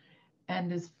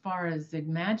 And as far as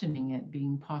imagining it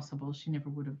being possible, she never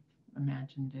would have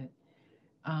imagined it.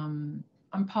 I'm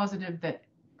positive that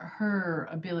her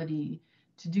ability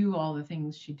to do all the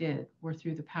things she did were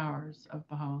through the powers of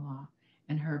Baha'u'lláh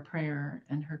and her prayer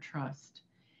and her trust.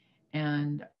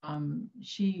 And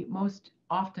she most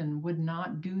often would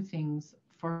not do things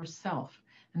for herself.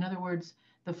 In other words,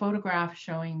 the photograph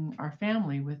showing our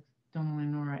family with Dona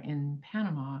Leonora in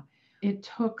Panama, it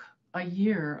took a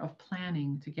year of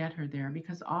planning to get her there,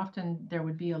 because often there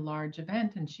would be a large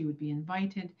event and she would be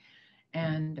invited,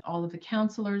 and all of the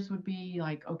counselors would be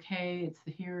like, okay, it's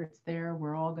here, it's there,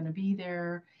 we're all going to be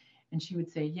there. And she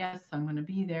would say, yes, I'm going to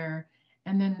be there.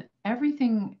 And then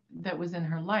everything that was in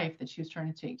her life that she was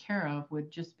trying to take care of would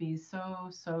just be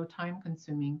so time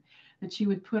consuming that she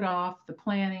would put off the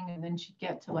planning, and then she'd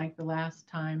get to like the last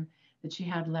time that she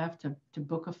had left to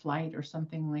book a flight or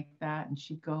something like that, and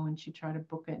she'd go and she'd try to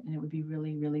book it, and it would be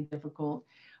really difficult.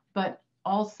 But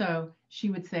also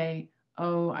she would say,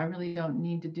 oh, I really don't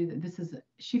need to do that.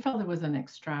 She felt it was an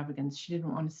extravagance. She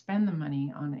didn't want to spend the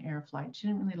money on an air flight. She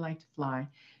didn't really like to fly.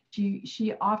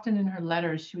 She often in her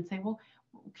letters, she would say, well,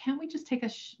 can't we just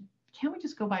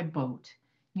go by boat?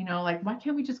 You know, like, why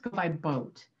can't we just go by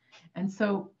boat? And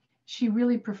so she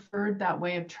really preferred that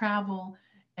way of travel.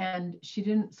 And she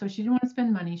didn't want to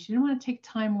spend money. She didn't want to take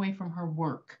time away from her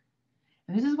work.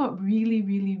 And this is what really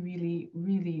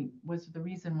was the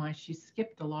reason why she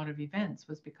skipped a lot of events,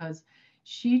 was because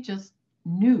she just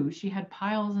knew she had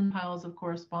piles and piles of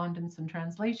correspondence and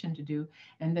translation to do.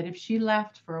 And that if she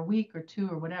left for a week or two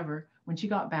or whatever, when she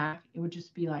got back, it would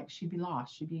just be like, she'd be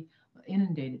lost. She'd be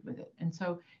inundated with it. And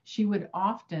so she would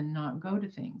often not go to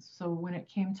things. So when it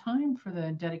came time for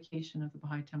the dedication of the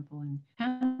Baha'i Temple in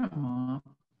Panama,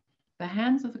 the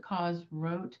Hands of the Cause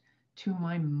wrote to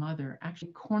my mother,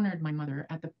 actually cornered my mother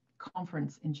at the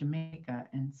conference in Jamaica,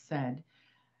 and said,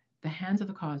 the Hands of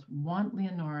the Cause want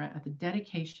Leonora at the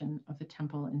dedication of the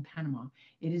temple in Panama.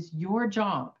 It is your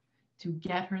job to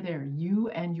get her there. You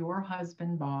and your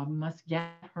husband, Bob, must get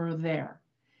her there.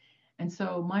 And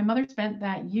so my mother spent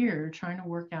that year trying to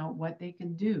work out what they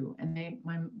could do. And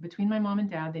between my mom and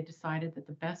dad, they decided that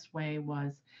the best way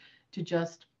was to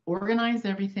just organize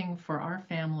everything for our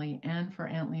family and for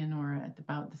Aunt Leonora at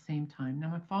about the same time. Now,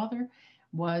 my father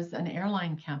was an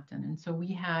airline captain, and so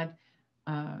we had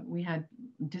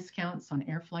discounts on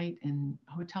air flight and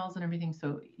hotels and everything,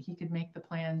 so he could make the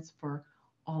plans for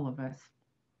all of us.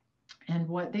 And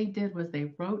what they did was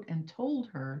they wrote and told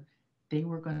her they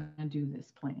were going to do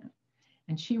this plan.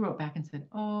 And she wrote back and said,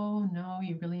 oh, no,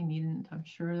 you really needn't. I'm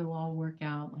sure it'll all work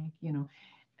out. Like, you know,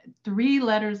 3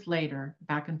 letters later,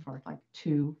 back and forth, like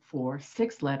 2, 4,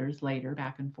 6 letters later,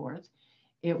 back and forth,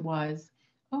 it was,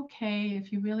 okay,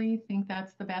 if you really think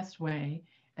that's the best way.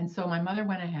 And so my mother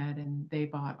went ahead and they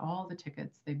bought all the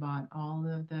tickets. They bought all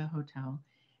of the hotel.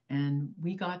 And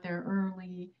we got there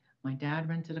early. My dad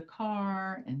rented a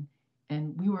car, and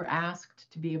we were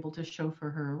asked to be able to chauffeur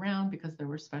her around because there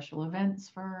were special events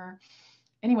for her.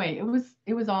 Anyway,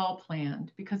 it was all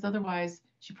planned, because otherwise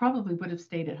she probably would have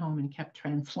stayed at home and kept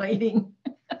translating.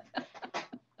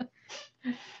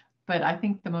 But I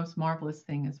think the most marvelous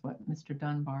thing is what Mr.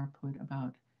 Dunbar put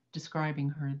about describing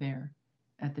her there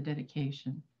at the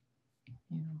dedication,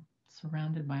 you know,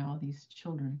 surrounded by all these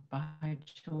children, Baha'i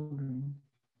children.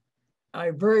 I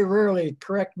very rarely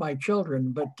correct my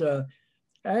children, but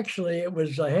actually it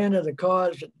was a Hand of the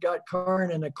Cause that got Karen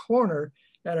in a corner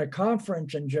at a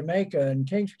conference in Jamaica, in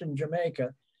Kingston,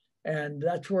 Jamaica. And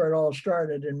that's where it all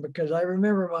started. And because I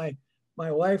remember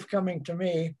my wife coming to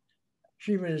me,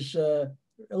 she was a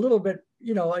little bit,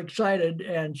 you know, excited.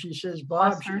 And she says,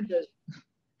 Bob, she says,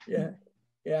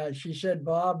 yeah, she said,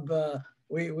 Bob,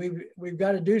 we've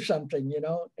got to do something, you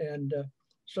know. And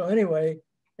so anyway,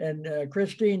 and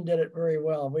Christine did it very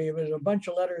well. It was a bunch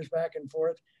of letters back and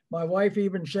forth. My wife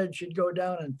even said she'd go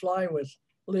down and fly with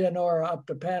Leonora up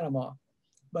to Panama,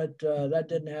 but that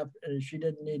didn't happen. She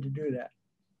didn't need to do that.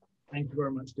 Thank you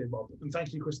very much, dear Bob. And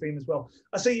thank you, Christine, as well.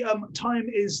 I see time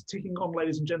is ticking on,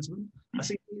 ladies and gentlemen. I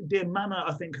see dear Manna,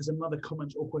 I think, has another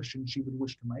comment or question she would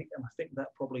wish to make. And I think that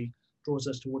probably draws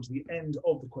us towards the end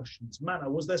of the questions. Manna,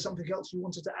 was there something else you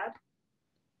wanted to add?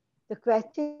 The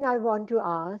question I want to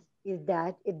ask is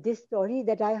that if this story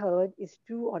that I heard is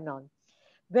true or not.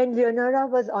 When Leonora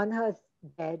was on her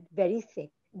bed, very sick,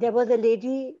 there was a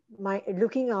lady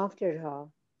looking after her.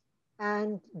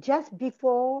 And just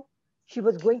before she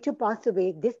was going to pass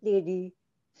away, this lady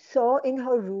saw in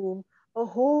her room a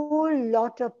whole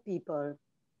lot of people.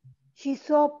 She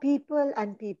saw people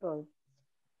and people,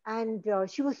 and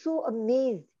she was so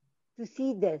amazed to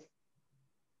see this.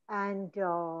 And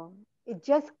it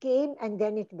just came and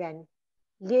then it went.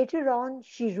 Later on,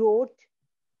 she wrote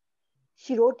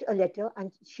a letter,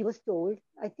 and she was told,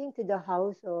 I think to the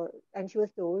house, and she was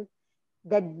told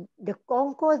that the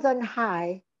concourse on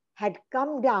high had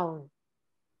come down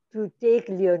to take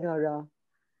Leonora.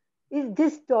 Is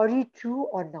this story true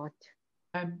or not?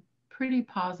 I'm pretty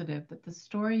positive that the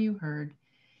story you heard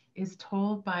is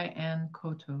told by Anne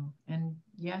Cotto. And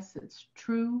yes, it's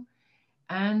true.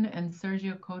 Anne and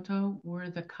Sergio Cotto were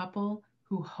the couple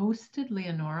who hosted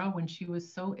Leonora when she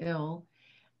was so ill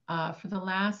for the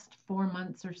last 4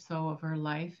 months or so of her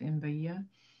life in Bahia.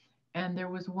 And there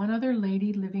was one other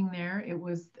lady living there. It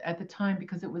was at the time,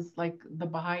 because it was like the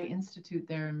Baha'i Institute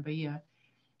there in Bahia.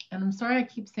 And I'm sorry I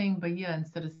keep saying Bahia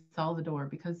instead of Salvador,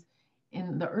 because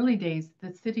in the early days,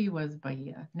 the city was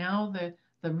Bahia. Now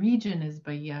the region is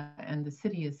Bahia and the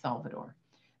city is Salvador.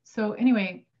 So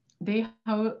anyway, they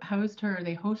housed her,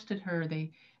 they hosted her,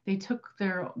 they took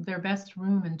their best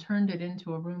room and turned it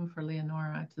into a room for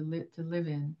Leonora to live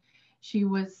in.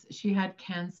 She had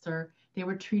cancer. They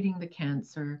were treating the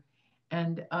cancer,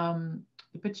 and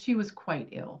but she was quite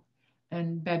ill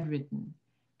and bedridden.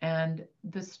 And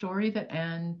the story that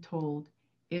Anne told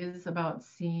is about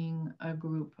seeing a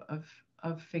group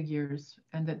of figures,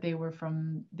 and that they were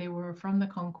from the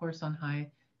concourse on high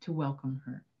to welcome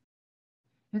her.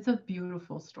 It's a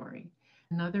beautiful story.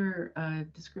 Another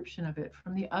description of it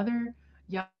from the other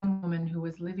young woman who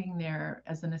was living there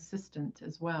as an assistant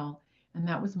as well, and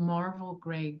that was Marvel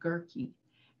Gray Gerke.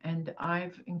 And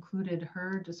I've included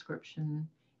her description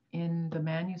in the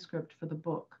manuscript for the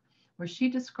book, where she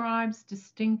describes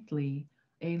distinctly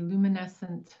a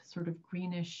luminescent sort of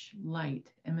greenish light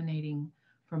emanating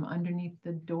from underneath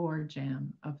the door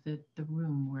jamb of the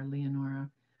room where Leonora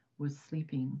was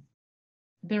sleeping.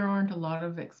 There aren't a lot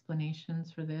of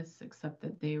explanations for this, except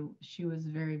that she was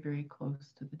very, very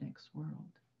close to the next world.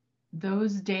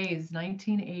 Those days,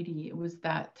 1980, it was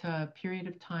that period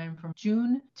of time from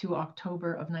June to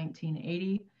October of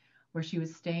 1980, where she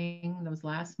was staying those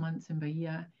last months in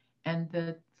Bahia, and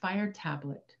the fire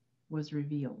tablet was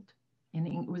revealed. And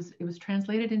it was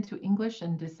translated into English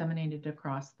and disseminated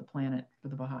across the planet for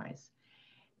the Baha'is.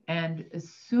 And as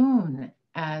soon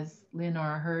as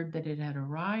Leonora heard that it had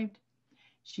arrived,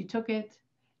 she took it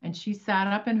and she sat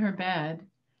up in her bed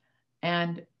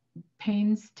and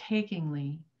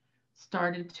painstakingly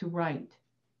started to write.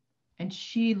 And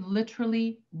she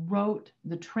literally wrote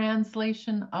the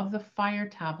translation of the fire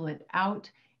tablet out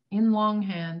in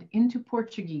longhand into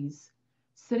Portuguese,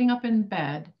 sitting up in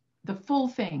bed, the full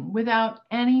thing, without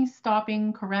any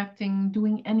stopping, correcting,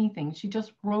 doing anything. She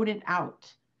just wrote it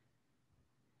out.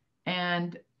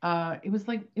 And it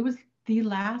was the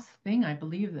last thing, I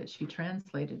believe, that she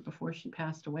translated before she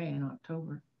passed away in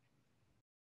October.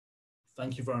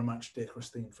 Thank you very much, dear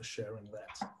Christine, for sharing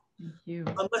that. Thank you.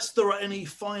 Unless there are any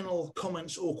final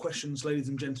comments or questions, ladies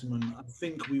and gentlemen, I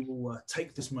think we will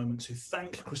take this moment to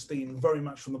thank Christine very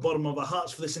much from the bottom of our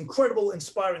hearts for this incredible,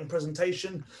 inspiring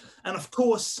presentation. And of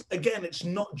course, again, it's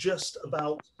not just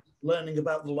about learning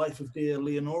about the life of dear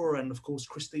Leonora and, of course,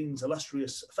 Christine's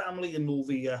illustrious family and all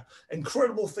the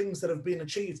incredible things that have been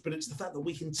achieved, but it's the fact that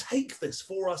we can take this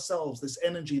for ourselves, this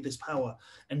energy, this power,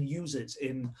 and use it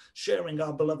in sharing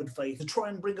our beloved faith to try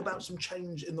and bring about some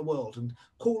change in the world, and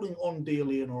calling on dear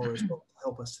Leonora as well to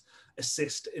help us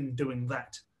assist in doing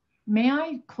that. May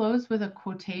I close with a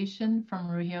quotation from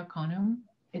Ruhia Khanum?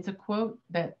 It's a quote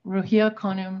that Ruhia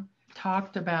Khanum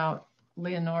talked about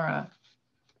Leonora,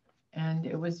 and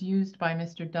it was used by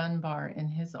Mr. Dunbar in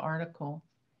his article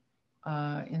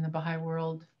in the Baha'i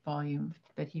World volume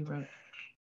that he wrote.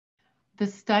 The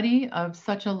study of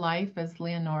such a life as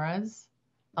Leonora's,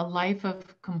 a life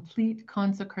of complete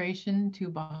consecration to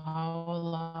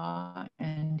Baha'u'lláh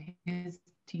and his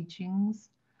teachings,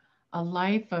 a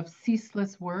life of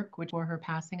ceaseless work, which bore her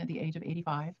passing at the age of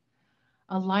 85,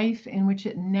 a life in which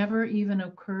it never even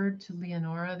occurred to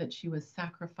Leonora that she was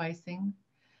sacrificing.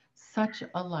 Such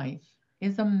a life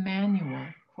is a manual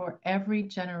for every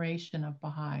generation of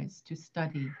Baha'is to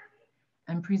study,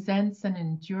 and presents an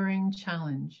enduring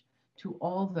challenge to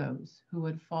all those who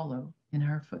would follow in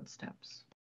her footsteps.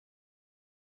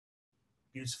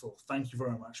 Beautiful. Thank you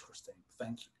very much, Christine.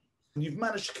 Thank you. You've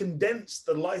managed to condense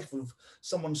the life of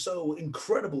someone so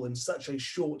incredible in such a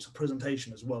short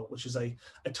presentation as well, which is a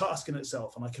task in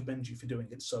itself, and I commend you for doing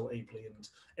it so ably and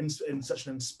in such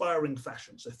an inspiring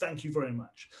fashion. So thank you very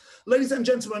much. Ladies and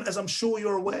gentlemen, as I'm sure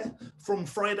you're aware, from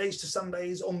Fridays to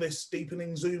Sundays on this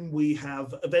Deepening Zoom, we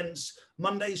have events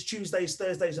Mondays, Tuesdays,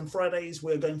 Thursdays, and Fridays.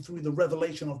 We're going through the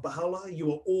Revelation of Bahá'u'lláh.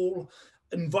 You are all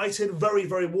invited very,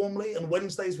 very warmly. And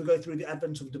Wednesdays, we go through the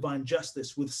Advent of Divine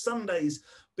Justice, with Sundays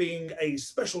being a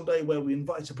special day where we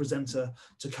invite a presenter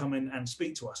to come in and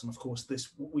speak to us. And of course, this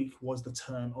week was the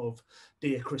turn of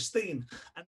dear Christine.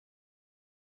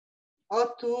 Ó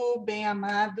tu,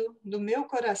 bem-amado, do meu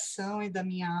coração e da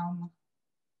minha alma.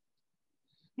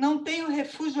 Não tenho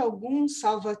refúgio algum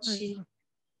salvo a ti.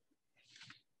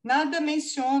 Nada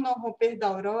menciono ao romper da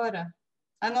aurora,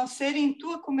 a não ser em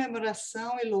tua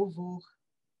comemoração e louvor.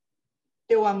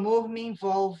 Teu amor me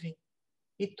envolve,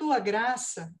 e tua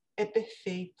graça é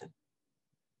perfeita.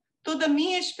 Toda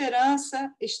minha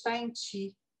esperança está em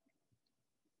ti.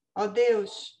 Ó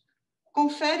Deus,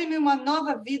 confere-me uma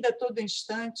nova vida a todo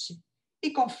instante e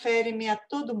confere-me a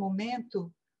todo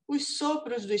momento os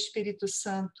sopros do Espírito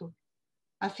Santo,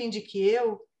 a fim de que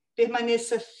eu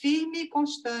permaneça firme e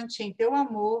constante em teu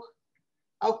amor,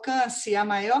 alcance a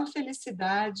maior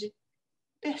felicidade,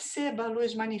 perceba a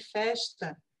luz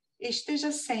manifesta e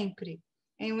esteja sempre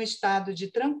em um estado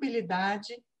de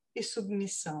tranquilidade e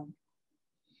submissão.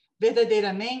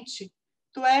 Verdadeiramente,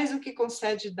 tu és o que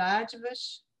concede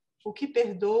dádivas, o que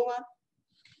perdoa,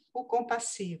 o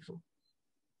compassivo.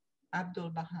 Abdul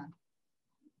Bahá.